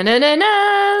interested. The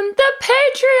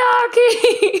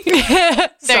patriarchy.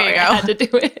 There you go. I had to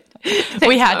do it.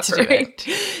 We had to do it.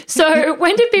 So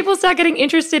when did people start getting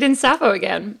interested in Sappho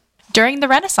again? During the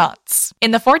Renaissance.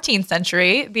 In the 14th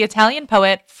century, the Italian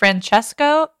poet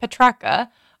Francesco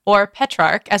Petrarca, or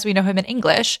Petrarch, as we know him in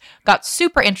English, got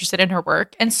super interested in her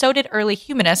work, and so did early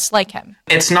humanists like him.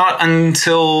 It's not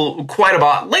until quite a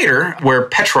lot later where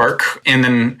Petrarch and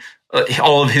then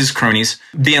all of his cronies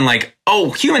being like,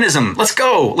 oh, humanism, let's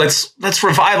go, let's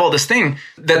revive all this thing,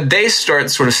 that they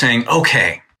start sort of saying,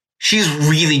 okay, she's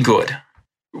really good.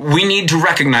 We need to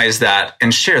recognize that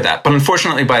and share that. But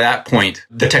unfortunately, by that point,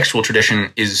 the textual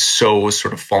tradition is so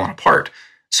sort of fallen apart.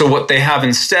 So what they have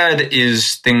instead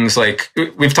is things like,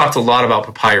 we've talked a lot about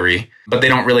papyri, but they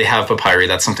don't really have papyri.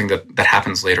 That's something that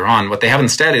happens later on. What they have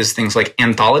instead is things like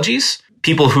anthologies,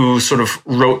 people who sort of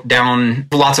wrote down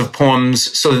lots of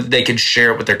poems so that they could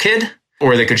share it with their kid,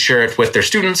 or they could share it with their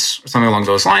students, or something along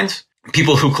those lines.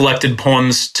 People who collected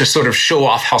poems to sort of show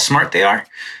off how smart they are.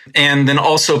 And then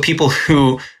also people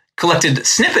who collected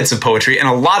snippets of poetry, and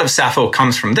a lot of Sappho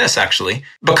comes from this, actually,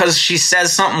 because she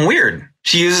says something weird.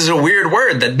 She uses a weird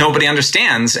word that nobody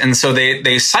understands, and so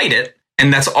they cite it,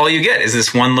 and that's all you get is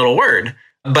this one little word.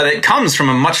 But it comes from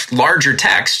a much larger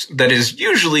text that is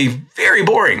usually very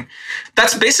boring.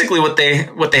 That's basically what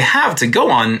they have to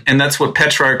go on, and that's what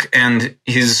Petrarch and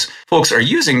his folks are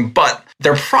using. But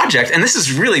their project, and this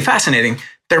is really fascinating,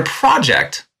 their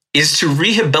project is to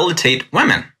rehabilitate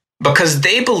women, because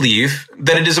they believe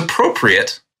that it is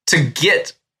appropriate to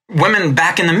get women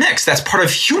back in the mix. That's part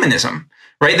of humanism,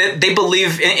 right? They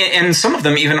believe, and some of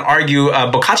them even argue,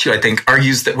 Boccaccio, I think,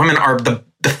 argues that women are the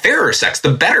fairer sex,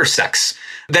 the better sex.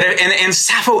 And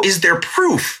Sappho is their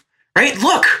proof, right?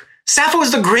 Look, Sappho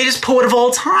is the greatest poet of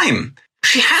all time.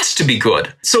 She has to be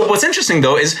good. So what's interesting,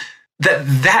 though, is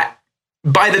that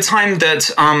by the time that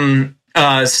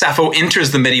Sappho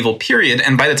enters the medieval period,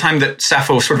 and by the time that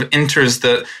Sappho sort of enters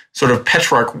the sort of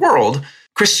Petrarch world,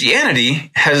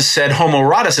 Christianity has said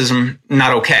homoeroticism,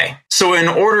 not okay. So in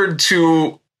order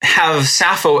to have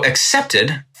Sappho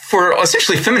accepted for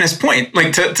essentially feminist point,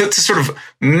 like to sort of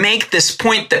make this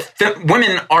point that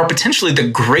women are potentially the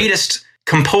greatest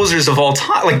composers of all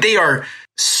time, like they are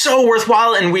so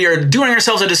worthwhile and we are doing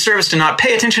ourselves a disservice to not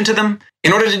pay attention to them.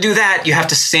 In order to do that, you have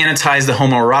to sanitize the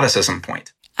homoeroticism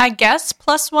point. I guess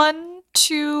 +1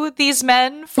 to these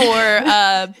men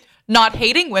for not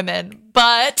hating women,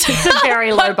 but it's a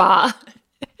very low bar.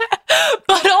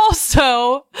 But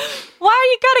also, why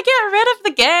you gotta get rid of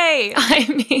the gay? I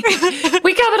mean,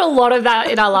 we covered a lot of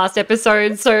that in our last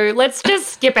episode, so let's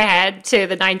just skip ahead to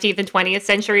the 19th and 20th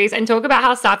centuries and talk about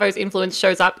how Sappho's influence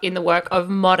shows up in the work of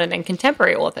modern and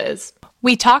contemporary authors.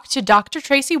 We talked to Dr.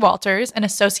 Tracy Walters, an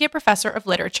associate professor of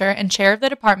literature and chair of the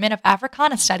Department of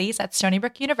Africana Studies at Stony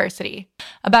Brook University,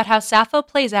 about how Sappho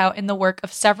plays out in the work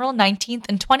of several 19th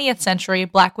and 20th century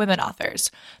Black women authors.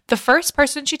 The first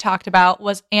person she talked about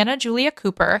was Anna Julia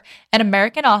Cooper, an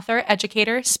American author,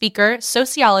 educator, speaker,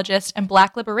 sociologist, and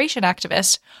Black liberation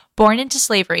activist born into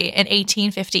slavery in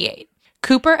 1858.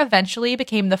 Cooper eventually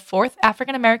became the fourth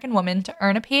African-American woman to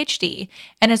earn a PhD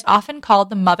and is often called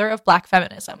the mother of Black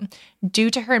feminism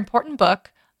due to her important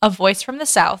book, A Voice from the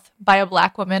South, by a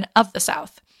Black woman of the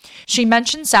South. She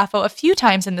mentioned Sappho a few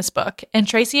times in this book, and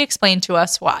Tracy explained to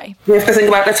us why. We have to think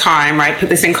about the time, right? Put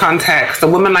this in context. A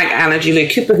woman like Anna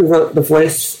Julia Cooper, who wrote A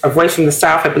Voice from the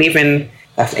South, I believe in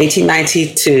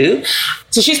 1892.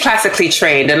 So she's classically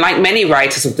trained, and like many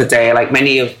writers of the day, like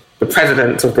many of the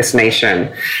presidents of this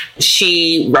nation,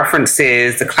 she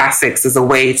references the classics as a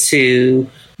way to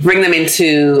bring them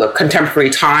into a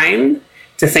contemporary time,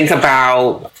 to think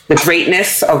about the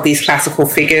greatness of these classical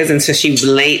figures. And so she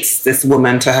relates this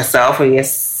woman to herself. And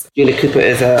yes, Julia Cooper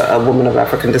is a woman of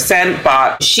African descent,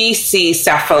 but she sees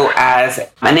Sappho as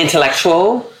an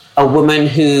intellectual, a woman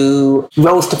who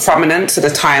rose to prominence at a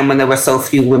time when there were so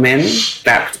few women,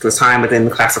 that particular time within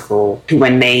the classical, who were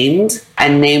named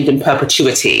and named in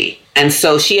perpetuity. And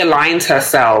so she aligns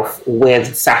herself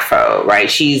with Sappho, right?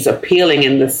 She's appealing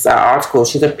in this article,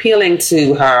 she's appealing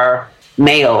to her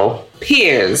male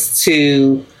peers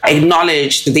to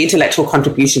acknowledge the intellectual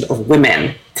contribution of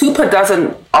women. Cooper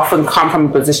doesn't often come from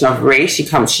a position of race. She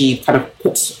kind of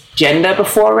puts gender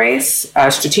before race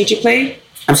strategically.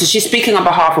 And so she's speaking on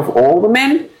behalf of all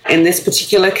women in this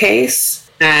particular case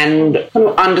and kind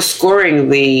of underscoring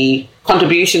the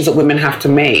contributions that women have to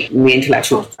make in the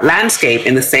intellectual landscape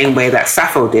in the same way that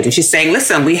Sappho did. And she's saying,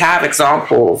 listen, we have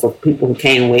examples of people who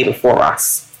came way before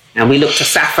us. And we look to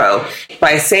Sappho.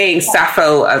 By saying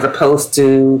Sappho as opposed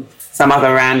to some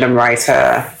other random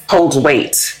writer holds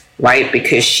weight, right?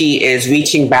 Because she is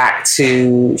reaching back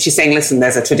to, she's saying, listen,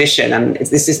 there's a tradition and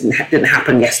this didn't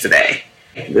happen yesterday.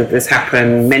 This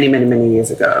happened many, many, many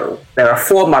years ago. There are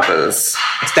four mothers,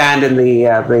 stand in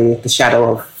the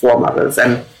shadow of four mothers.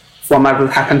 And four mothers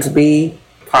happen to be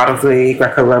part of the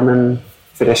Greco-Roman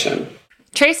tradition.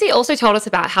 Tracy also told us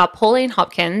about how Pauline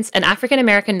Hopkins, an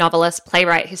African-American novelist,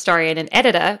 playwright, historian, and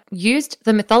editor, used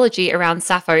the mythology around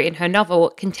Sappho in her novel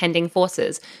Contending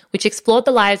Forces, which explored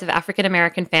the lives of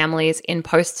African-American families in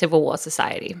post-Civil War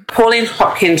society. Pauline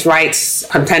Hopkins writes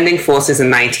Contending Forces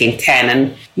in 1910,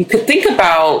 and you could think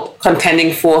about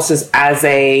Contending Forces as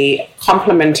a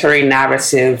complementary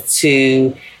narrative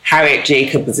to Harriet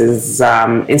Jacobs'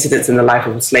 Incidents in the Life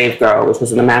of a Slave Girl, which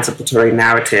was an emancipatory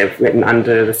narrative written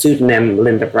under the pseudonym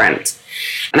Linda Brent.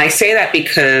 And I say that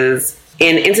because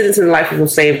in Incidents in the Life of a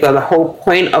Slave Girl, the whole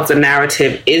point of the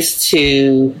narrative is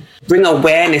to bring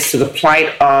awareness to the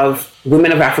plight of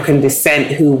women of African descent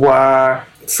who were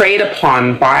preyed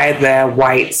upon by their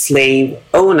white slave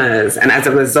owners, and as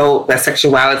a result their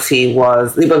sexuality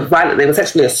was, they were violent, they were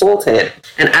sexually assaulted,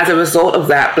 and as a result of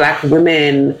that, Black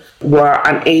women were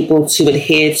unable to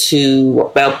adhere to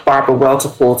what Barbara Welter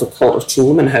calls the cult of true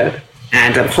womanhood.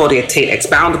 And Claudia Tate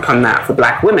expounded upon that for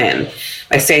Black women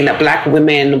by saying that Black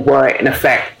women were, in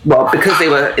effect, well, because they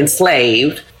were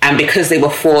enslaved and because they were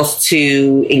forced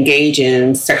to engage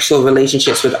in sexual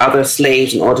relationships with other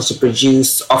slaves in order to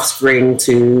produce offspring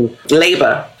to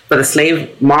labor for the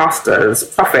slave masters'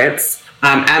 profits,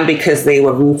 and because they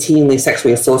were routinely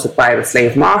sexually assaulted by the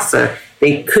slave master,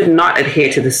 they could not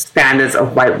adhere to the standards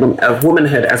of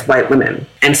womanhood as white women.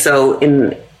 And so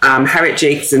in Harriet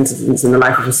Jacobs' Incidents in the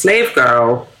Life of a Slave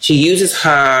Girl, she uses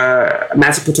her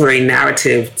emancipatory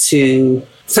narrative to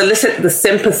solicit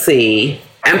the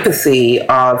empathy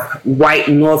of white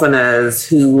Northerners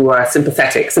who were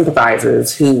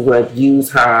sympathizers, who would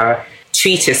use her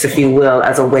treatise, if you will,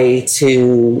 as a way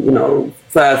to,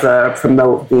 further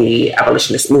promote the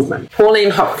abolitionist movement. Pauline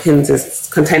Hopkins'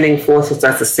 Contending Forces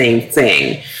does the same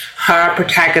thing. Her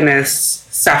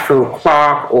protagonist, Sappho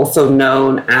Clark, also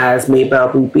known as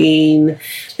Maybelle Boubine,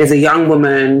 is a young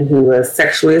woman who was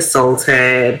sexually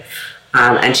assaulted,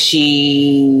 and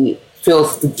she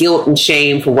feels the guilt and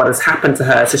shame for what has happened to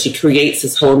her, so she creates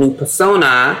this whole new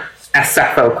persona as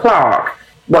Sappho Clark.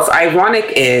 What's ironic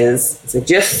is, as I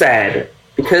just said,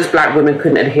 because Black women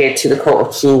couldn't adhere to the cult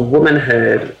of true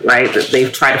womanhood, right, that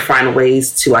they've tried to find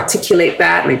ways to articulate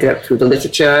that, and they did it through the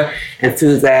literature and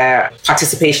through their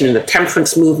participation in the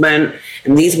temperance movement.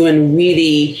 And these women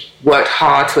really worked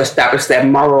hard to establish their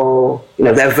moral,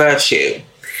 their virtue.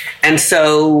 And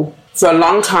so for a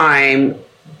long time,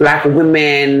 Black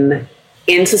women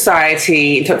in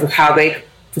society, in terms of how they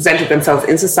presented themselves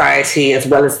in society as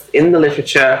well as in the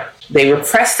literature, they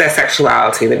repressed their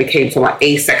sexuality. They became somewhat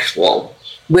asexual.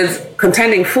 With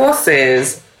Contending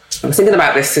Forces, I was thinking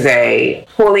about this today,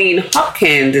 Pauline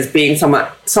Hopkins is being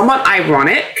somewhat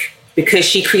ironic because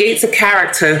she creates a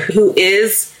character who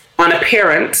is, on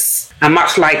appearance, and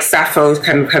much like Sappho,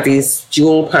 kind of have these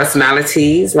dual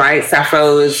personalities, right?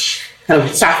 Sappho is kind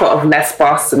of Sappho of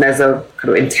Lesbos, and there's a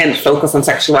kind of intense focus on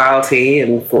sexuality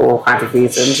and for all kinds of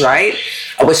reasons, right?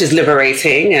 Which is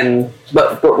liberating and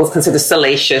but was considered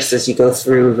salacious as you go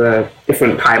through the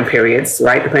different time periods,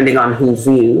 right? Depending on whose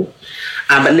view,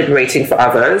 but liberating for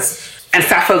others. And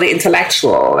Sappho the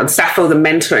intellectual, and Sappho the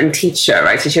mentor and teacher,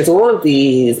 right? So she has all of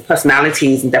these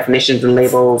personalities and definitions and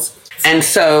labels. And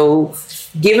so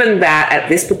given that at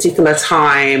this particular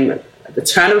time, at the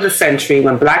turn of the century,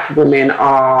 when Black women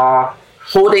are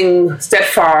holding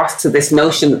steadfast to this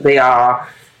notion that they are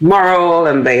moral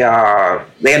and they are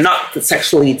not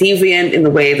sexually deviant in the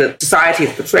way that society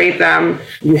has portrayed them,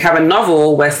 you have a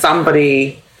novel where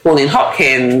somebody, Pauline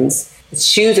Hopkins,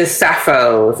 chooses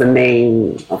Sappho as the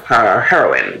name of her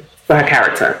heroine for her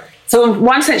character. So in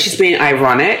one sense, she's being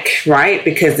ironic, right?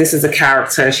 Because this is a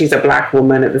character, she's a Black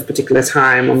woman at this particular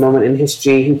time, a moment in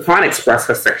history, who can't express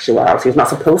her sexuality, who's not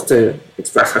supposed to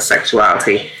express her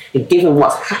sexuality. And given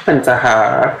what's happened to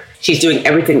her, she's doing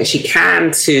everything that she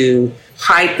can to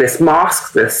hide this,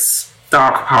 mask this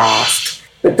dark past.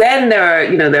 But then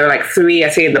there are like three, I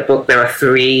say in the book, there are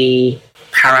three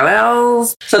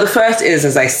parallels. So the first is,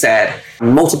 as I said,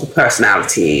 multiple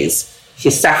personalities.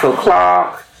 She's Sappho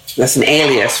Clarke. That's an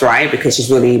alias, right? Because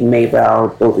she's really Maybelle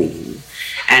Beauvais.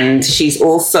 And she's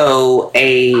also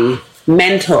a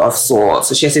mentor of sorts.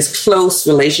 So she has this close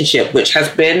relationship, which has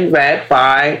been read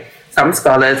by some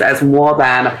scholars as more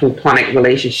than a platonic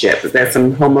relationship. There's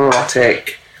some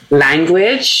homoerotic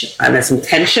language, and there's some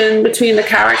tension between the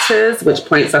characters, which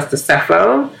points us to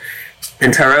Sappho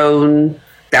and her own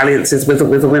dalliances with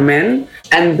the women.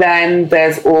 And then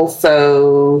there's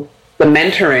also the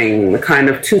mentoring, the kind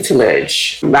of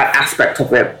tutelage, that aspect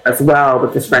of it as well,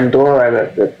 with this friend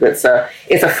Dora. It's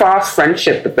a fast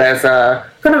friendship, but there's a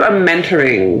kind of a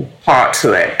mentoring part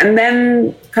to it. And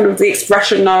then kind of the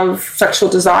expression of sexual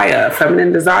desire,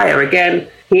 feminine desire. Again,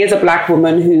 here's a Black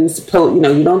woman who's,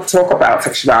 you don't talk about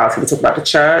sexuality, we talk about the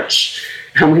church,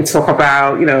 and we talk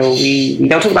about, we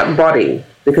don't talk about the body.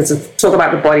 Because to talk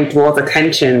about the body draws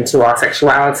attention to our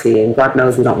sexuality, and God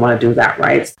knows we don't want to do that,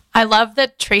 right? I love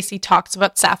that Tracy talks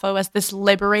about Sappho as this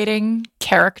liberating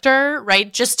character,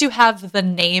 right? Just to have the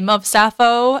name of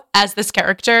Sappho as this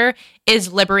character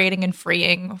is liberating and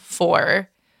freeing for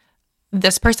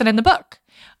this person in the book.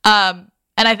 And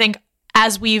I think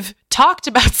as we've talked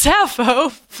about Sappho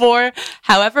for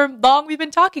however long we've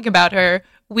been talking about her,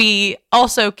 we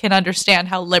also can understand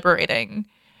how liberating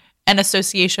an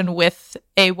association with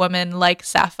a woman like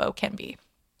Sappho can be.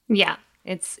 Yeah,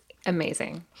 it's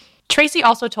amazing. Tracy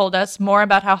also told us more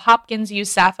about how Hopkins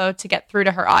used Sappho to get through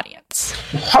to her audience.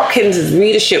 Hopkins'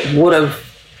 readership would have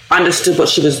understood what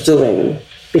she was doing,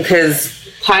 because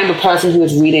kind of person who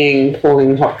was reading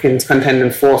Pauline Hopkins'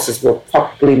 Contending Forces were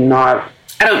probably not,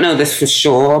 I don't know this for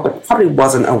sure, but probably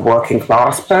wasn't a working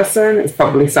class person. It's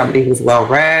probably somebody who's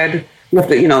well-read.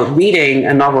 Reading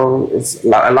a novel is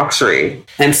a luxury.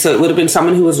 And so it would have been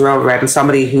someone who was well-read and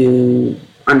somebody who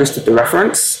understood the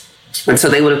reference. And so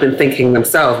they would have been thinking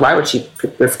themselves, why would she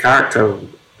pick this character?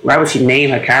 Why would she name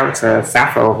her character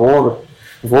Sappho of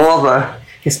all the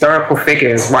historical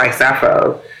figures? Why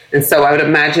Sappho? And so I would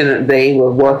imagine that they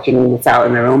were working this out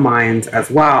in their own minds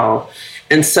as well.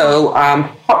 And so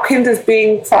Hopkins is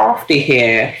being crafty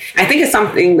here. I think it's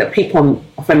something that people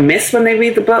often miss when they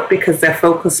read the book, because they're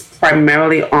focused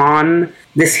primarily on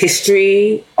this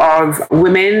history of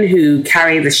women who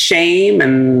carry the shame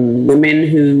and women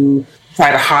who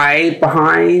try to hide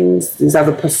behind these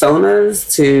other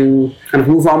personas to kind of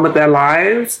move on with their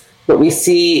lives. But we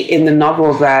see in the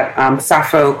novel that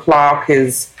Sappho Clarke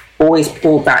is always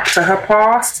pulled back to her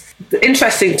past.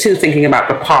 Interesting too, thinking about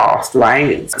the past,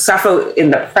 right? Sappho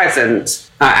in the present,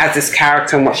 as this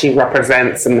character and what she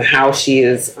represents and how she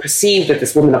is perceived as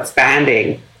this woman of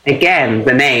standing. Again,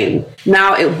 the name.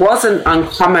 Now, it wasn't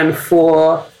uncommon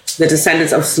for the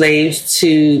descendants of slaves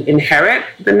to inherit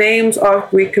the names of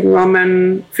Greek and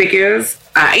Roman figures.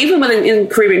 Even in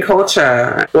Caribbean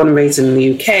culture, born and raised in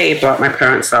the UK, but my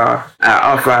parents are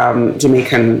of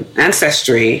Jamaican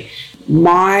ancestry.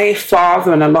 My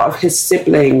father and a lot of his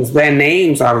siblings, their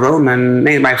names are Roman.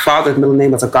 My father's middle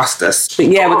name was Augustus. But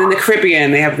yeah, within the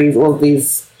Caribbean, they have all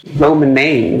these Roman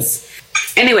names.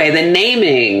 Anyway, the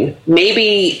naming,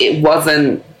 maybe it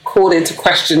wasn't called into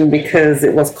question because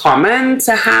it was common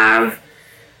to have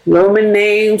Roman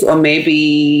names, or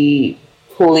maybe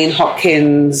Pauline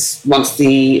Hopkins wants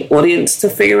the audience to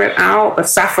figure it out. But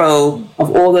Sappho,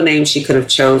 of all the names she could have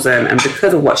chosen, and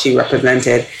because of what she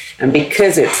represented, and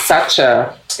because it's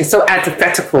so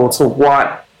antithetical to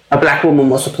what a Black woman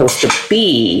was supposed to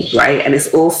be, right? And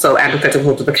it's also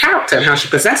antithetical to the character and how she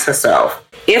presents herself.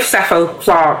 If Sappho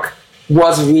Clarke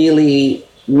was really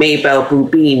Maybelle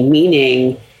Boubine,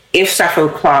 meaning if Sappho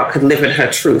Clark could live in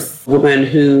her truth, a woman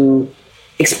who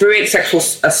experienced sexual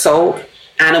assault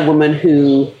and a woman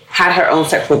who had her own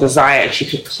sexual desire, and she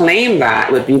could claim that,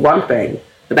 it would be one thing.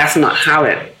 But that's not how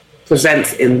it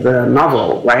presents in the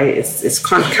novel, right? It's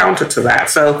counter to that.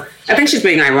 So I think she's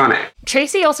being ironic.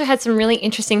 Tracy also had some really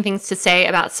interesting things to say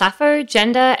about Sappho,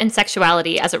 gender, and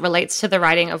sexuality as it relates to the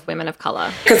writing of women of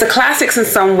color. Because the classics, in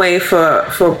some way, for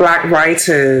Black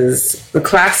writers, the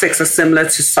classics are similar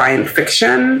to science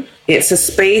fiction. It's a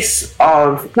space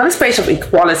of, not a space of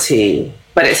equality,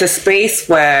 but it's a space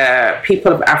where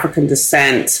people of African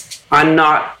descent are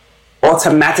not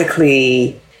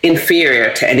automatically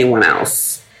inferior to anyone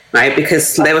else, right?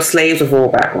 Because they were slaves of all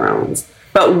backgrounds.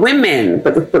 But women,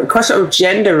 but the question of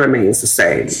gender remains the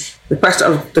same. The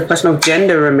question of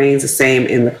gender remains the same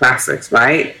in the classics,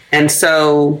 right? And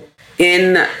so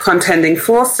in Contending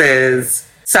Forces,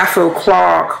 Sappho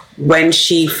Clark, when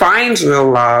she finds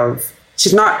real love,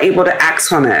 she's not able to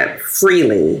act on it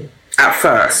freely at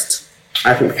first.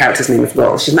 I think the character's name is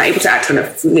Will. She's not able to act on it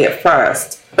freely at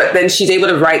first. But then she's able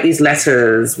to write these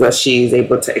letters where she's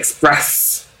able to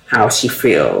express how she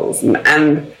feels.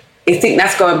 And I think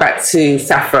that's going back to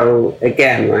Sappho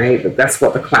again, right? That's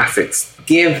what the classics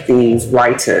give these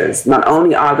writers. Not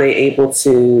only are they able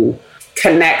to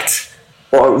connect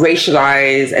or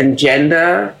racialize and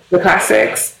gender the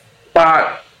classics,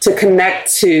 but to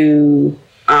connect to,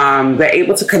 they're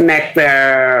able to connect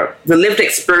the lived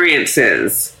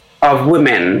experiences of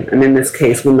women, and in this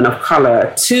case, women of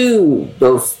color, to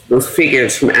those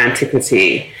figures from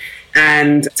antiquity.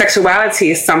 And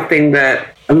sexuality is something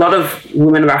that a lot of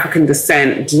women of African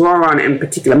descent draw on, in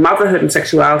particular, motherhood and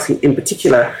sexuality in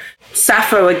particular.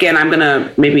 Sappho, again, I'm going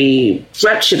to maybe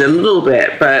stretch it a little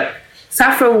bit, but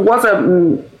Sappho was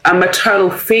a maternal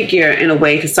figure in a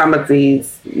way to some of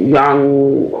these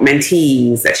young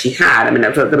mentees that she had. I mean,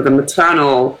 there was a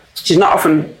maternal, she's not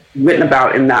often written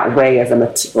about in that way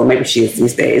or maybe she is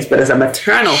these days, but as a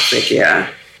maternal figure.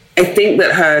 I think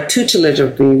that her tutelage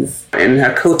of these and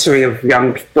her coterie of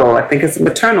young people, I think there's a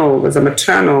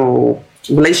maternal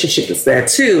relationship that's there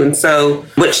too. And so,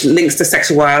 which links to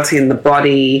sexuality in the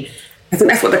body. I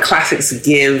think that's what the classics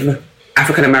give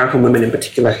African-American women in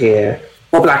particular here,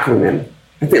 or Black women.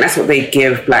 I think that's what they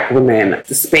give Black women,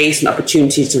 the space and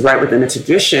opportunity to write within a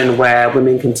tradition where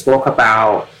women can talk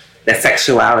about their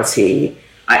sexuality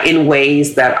in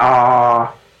ways that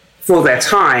are, for their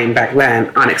time back then,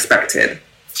 unexpected.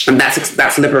 And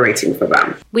that's liberating for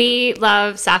them. We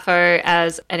love Sappho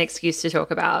as an excuse to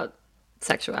talk about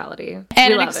sexuality.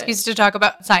 And an excuse to talk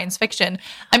about science fiction.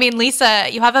 I mean, Lisa,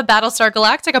 you have a Battlestar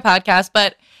Galactica podcast,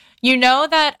 but you know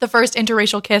that the first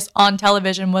interracial kiss on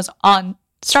television was on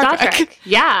Star Trek.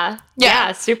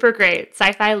 Yeah, super great.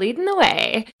 Sci-fi leading the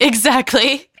way.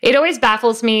 Exactly. It always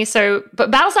baffles me. But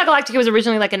Battlestar Galactica was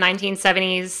originally like a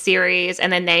 1970s series,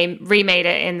 and then they remade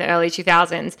it in the early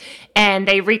 2000s. And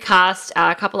they recast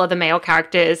a couple of the male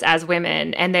characters as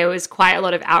women, and there was quite a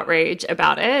lot of outrage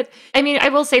about it. I mean, I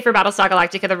will say for Battlestar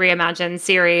Galactica, the reimagined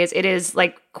series, it is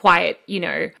like quite,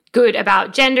 good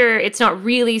about gender. It's not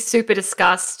really super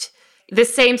discussed. The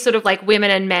same sort of like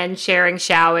women and men sharing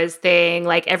showers thing,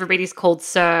 like everybody's called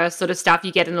sir sort of stuff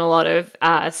you get in a lot of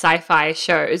sci-fi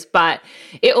shows. But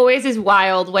it always is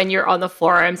wild when you're on the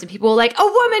forums and people are like, a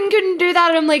woman couldn't do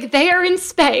that. And I'm like, they are in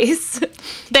space.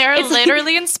 They're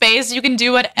literally in space. You can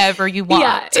do whatever you want.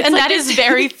 Yeah, and like that is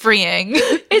very freeing.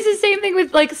 It's the same thing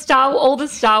with like all the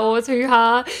Star Wars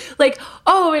hoo-ha. Like,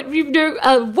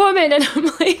 a woman. And I'm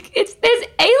like, there's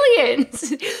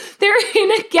aliens. They're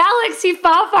in a galaxy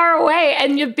far, far away.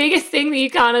 And your biggest thing that you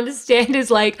can't understand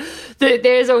is like that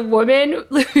there's a woman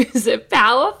who's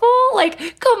powerful.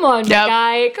 Like, come on,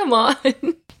 guy, come on.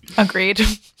 Agreed.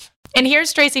 And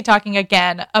here's Tracy talking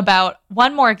again about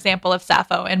one more example of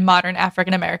Sappho in modern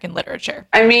African-American literature.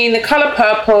 I mean, The Color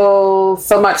Purple,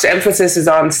 so much emphasis is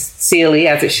on Celie,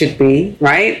 as it should be,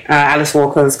 right? Alice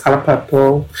Walker's Color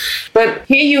Purple. But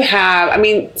here you have,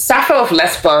 Sappho of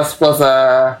Lesbos was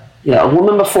a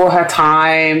woman before her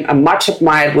time, a much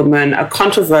admired woman, a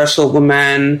controversial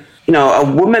woman,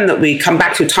 a woman that we come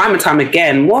back to time and time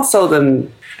again, more so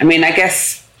than, I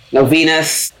guess,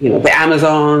 Venus, the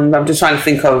Amazon. I'm just trying to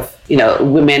think of,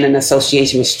 women in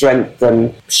association with strength.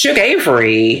 And Shug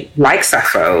Avery, like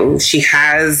Sappho, she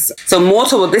has,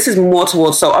 this is more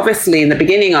towards, so obviously in the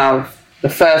beginning of the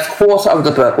first quarter of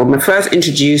the book, when we're first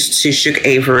introduced to Shug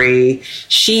Avery,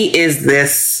 she is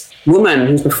this woman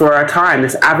who's before her time,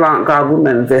 this avant-garde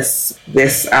woman, this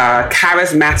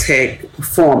charismatic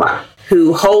performer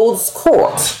who holds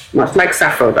court, much like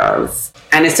Sappho does.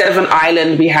 And instead of an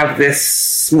island, we have this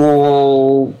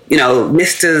small,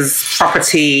 Mister's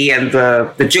property and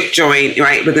the juke joint,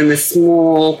 right, within this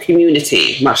small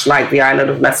community, much like the island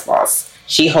of Lesbos.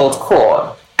 She holds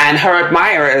court. And her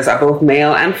admirers are both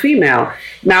male and female.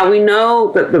 Now, we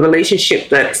know that the relationship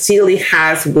that Celie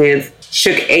has with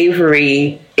Shug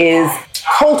Avery is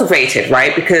cultivated,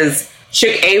 right? Because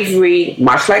Shug Avery,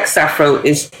 much like Sappho,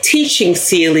 is teaching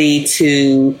Celie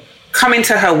to come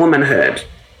into her womanhood,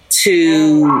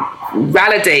 to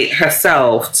validate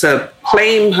herself, to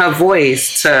claim her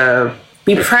voice, to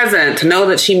be present, to know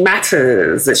that she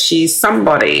matters, that she's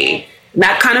somebody.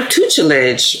 That kind of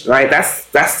tutelage, right? That's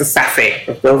the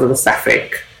Sapphic. Those are the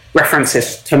Sapphic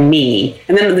references to me.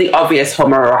 And then the obvious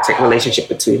homoerotic relationship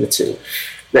between the two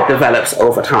that develops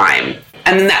over time.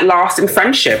 And then that lasting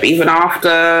friendship, even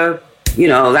after,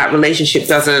 that relationship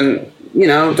doesn't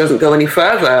go any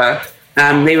further.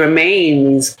 They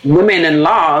remain these women in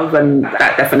love, and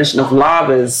that definition of love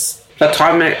is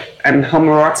platonic and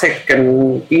homoerotic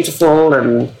and beautiful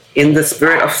and in the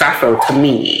spirit of Sappho to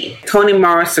me. Toni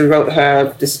Morrison wrote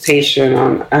her dissertation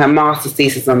on her master's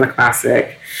thesis on the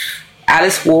classic.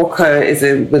 Alice Walker is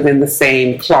within the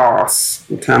same class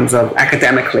in terms of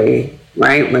academically,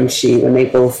 right? When they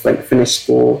both finished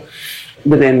school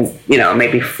within,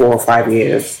 maybe 4 or 5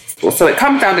 years. So it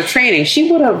comes down to training.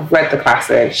 She would have read the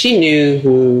classic. She knew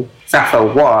who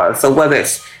Sappho was. So whether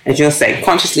it's, as you're saying,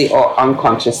 consciously or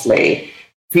unconsciously,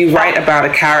 if you write about a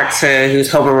character who's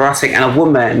homoerotic and a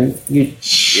woman, it's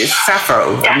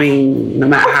Sappho. I mean, no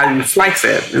matter how you slice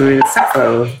it, it's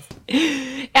Sappho.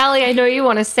 Allie, I know you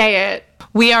want to say it.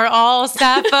 We are all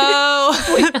Sappho.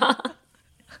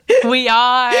 We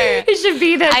are. It should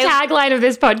be the tagline of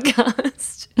this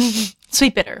podcast.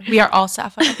 Sweet Bitter. We are all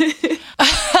Sappho.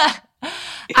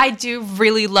 I do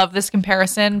really love this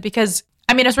comparison because,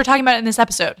 as we're talking about it in this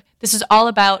episode, this is all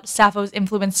about Sappho's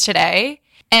influence today.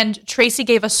 And Tracy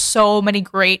gave us so many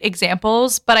great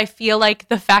examples, but I feel like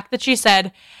the fact that she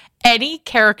said any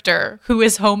character who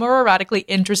is homoerotically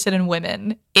interested in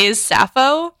women is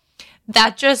Sappho,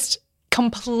 that just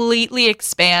completely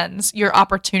expands your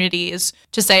opportunities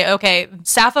to say, okay,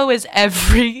 Sappho is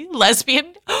every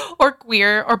lesbian or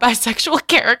queer or bisexual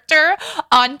character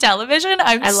on television.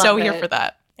 I'm so here for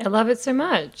that. I love it so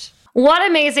much. What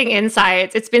amazing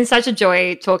insights. It's been such a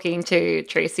joy talking to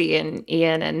Tracy and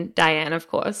Ian and Diane, of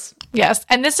course. Yes.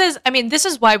 And this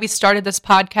is why we started this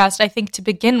podcast, I think, to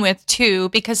begin with, too,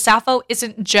 because Sappho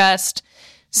isn't just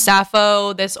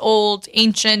Sappho, this old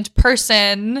ancient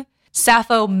person.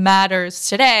 Sappho matters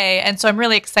today. And so I'm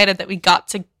really excited that we got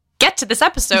to get to this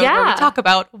episode where we talk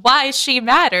about why she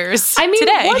matters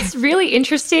today. What's really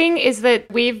interesting is that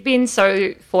we've been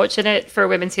so fortunate for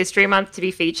Women's History Month to be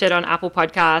featured on Apple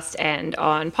Podcasts and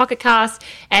on Pocket Cast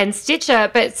and Stitcher.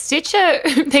 But Stitcher,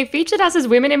 they featured us as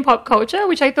women in pop culture,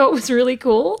 which I thought was really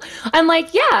cool. I'm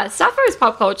like, yeah, Sappho is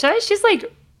pop culture. She's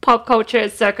like pop culture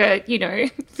circa,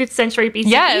 5th century BCE.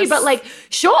 Yes. But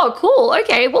sure, cool,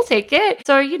 okay, we'll take it.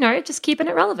 So, just keeping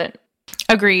it relevant.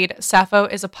 Agreed. Sappho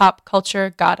is a pop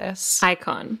culture goddess.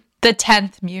 Icon. The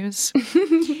 10th muse.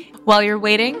 While you're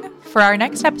waiting for our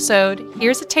next episode,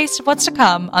 here's a taste of what's to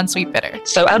come on Sweet Bitter.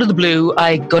 So out of the blue,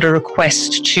 I got a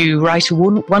request to write a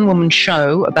one-woman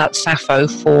show about Sappho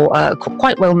for a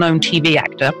quite well-known TV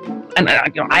actor. And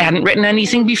I hadn't written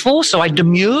anything before, so I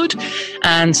demurred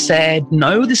and said,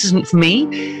 no, this isn't for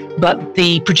me. But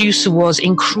the producer was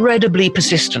incredibly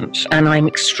persistent, and I'm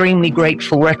extremely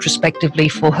grateful retrospectively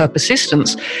for her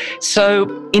persistence.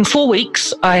 So in 4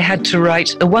 weeks, I had to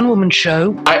write a one-woman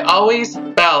show. I always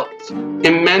felt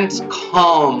immense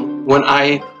calm when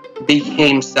I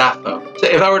became Sappho. So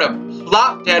if I were to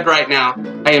plop dead right now,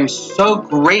 I am so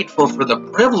grateful for the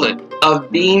privilege of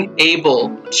being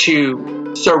able to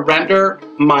surrender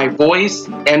my voice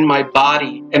and my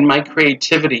body and my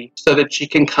creativity so that she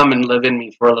can come and live in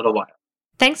me for a little while.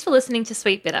 Thanks for listening to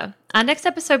Sweet Bitter. Our next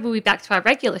episode will be back to our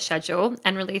regular schedule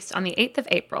and released on the 8th of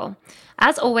April.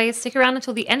 As always, stick around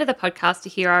until the end of the podcast to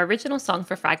hear our original song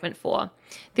for Fragment 4.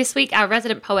 This week, our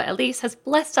resident poet Elise has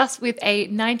blessed us with a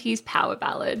 90s power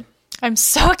ballad. I'm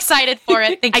so excited for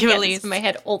it. Thank you, I get Elise. this in my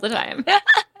head all the time.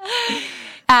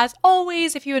 As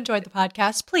always, if you enjoyed the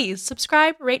podcast, please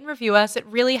subscribe, rate, and review us. It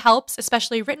really helps,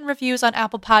 especially written reviews on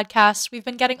Apple Podcasts. We've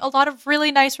been getting a lot of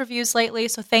really nice reviews lately,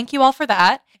 so thank you all for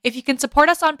that. If you can support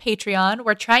us on Patreon,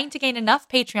 we're trying to gain enough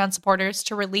Patreon supporters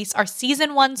to release our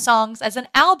Season 1 songs as an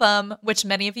album, which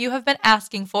many of you have been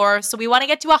asking for, so we want to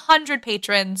get to 100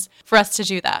 patrons for us to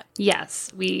do that. Yes,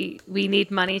 we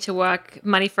need money to work,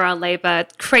 money for our labor.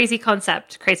 Crazy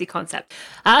concept.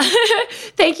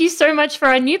 Thank you so much for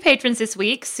our new patrons this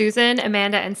week. week, Susan,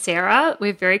 Amanda, and Sarah.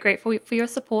 We're very grateful for your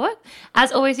support.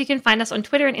 As always, you can find us on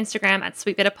Twitter and Instagram at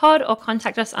SweetBitterPod or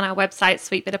contact us on our website,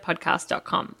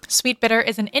 sweetbitterpodcast.com. Sweet Bitter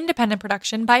is an independent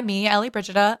production by me, Ellie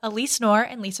Brigida, Elise Knorr,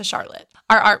 and Lisa Charlotte.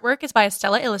 Our artwork is by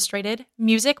Estella Illustrated,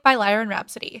 music by Lyre and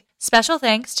Rhapsody. Special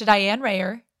thanks to Diane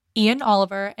Rayer, Ian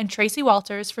Oliver, and Tracy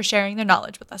Walters for sharing their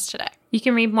knowledge with us today. You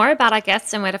can read more about our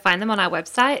guests and where to find them on our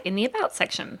website in the About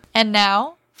section. And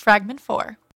now, Fragment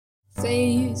 4.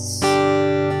 Face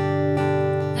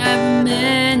haven't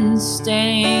been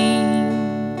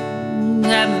stained,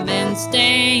 haven't been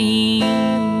stained,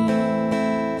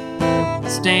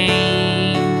 stained.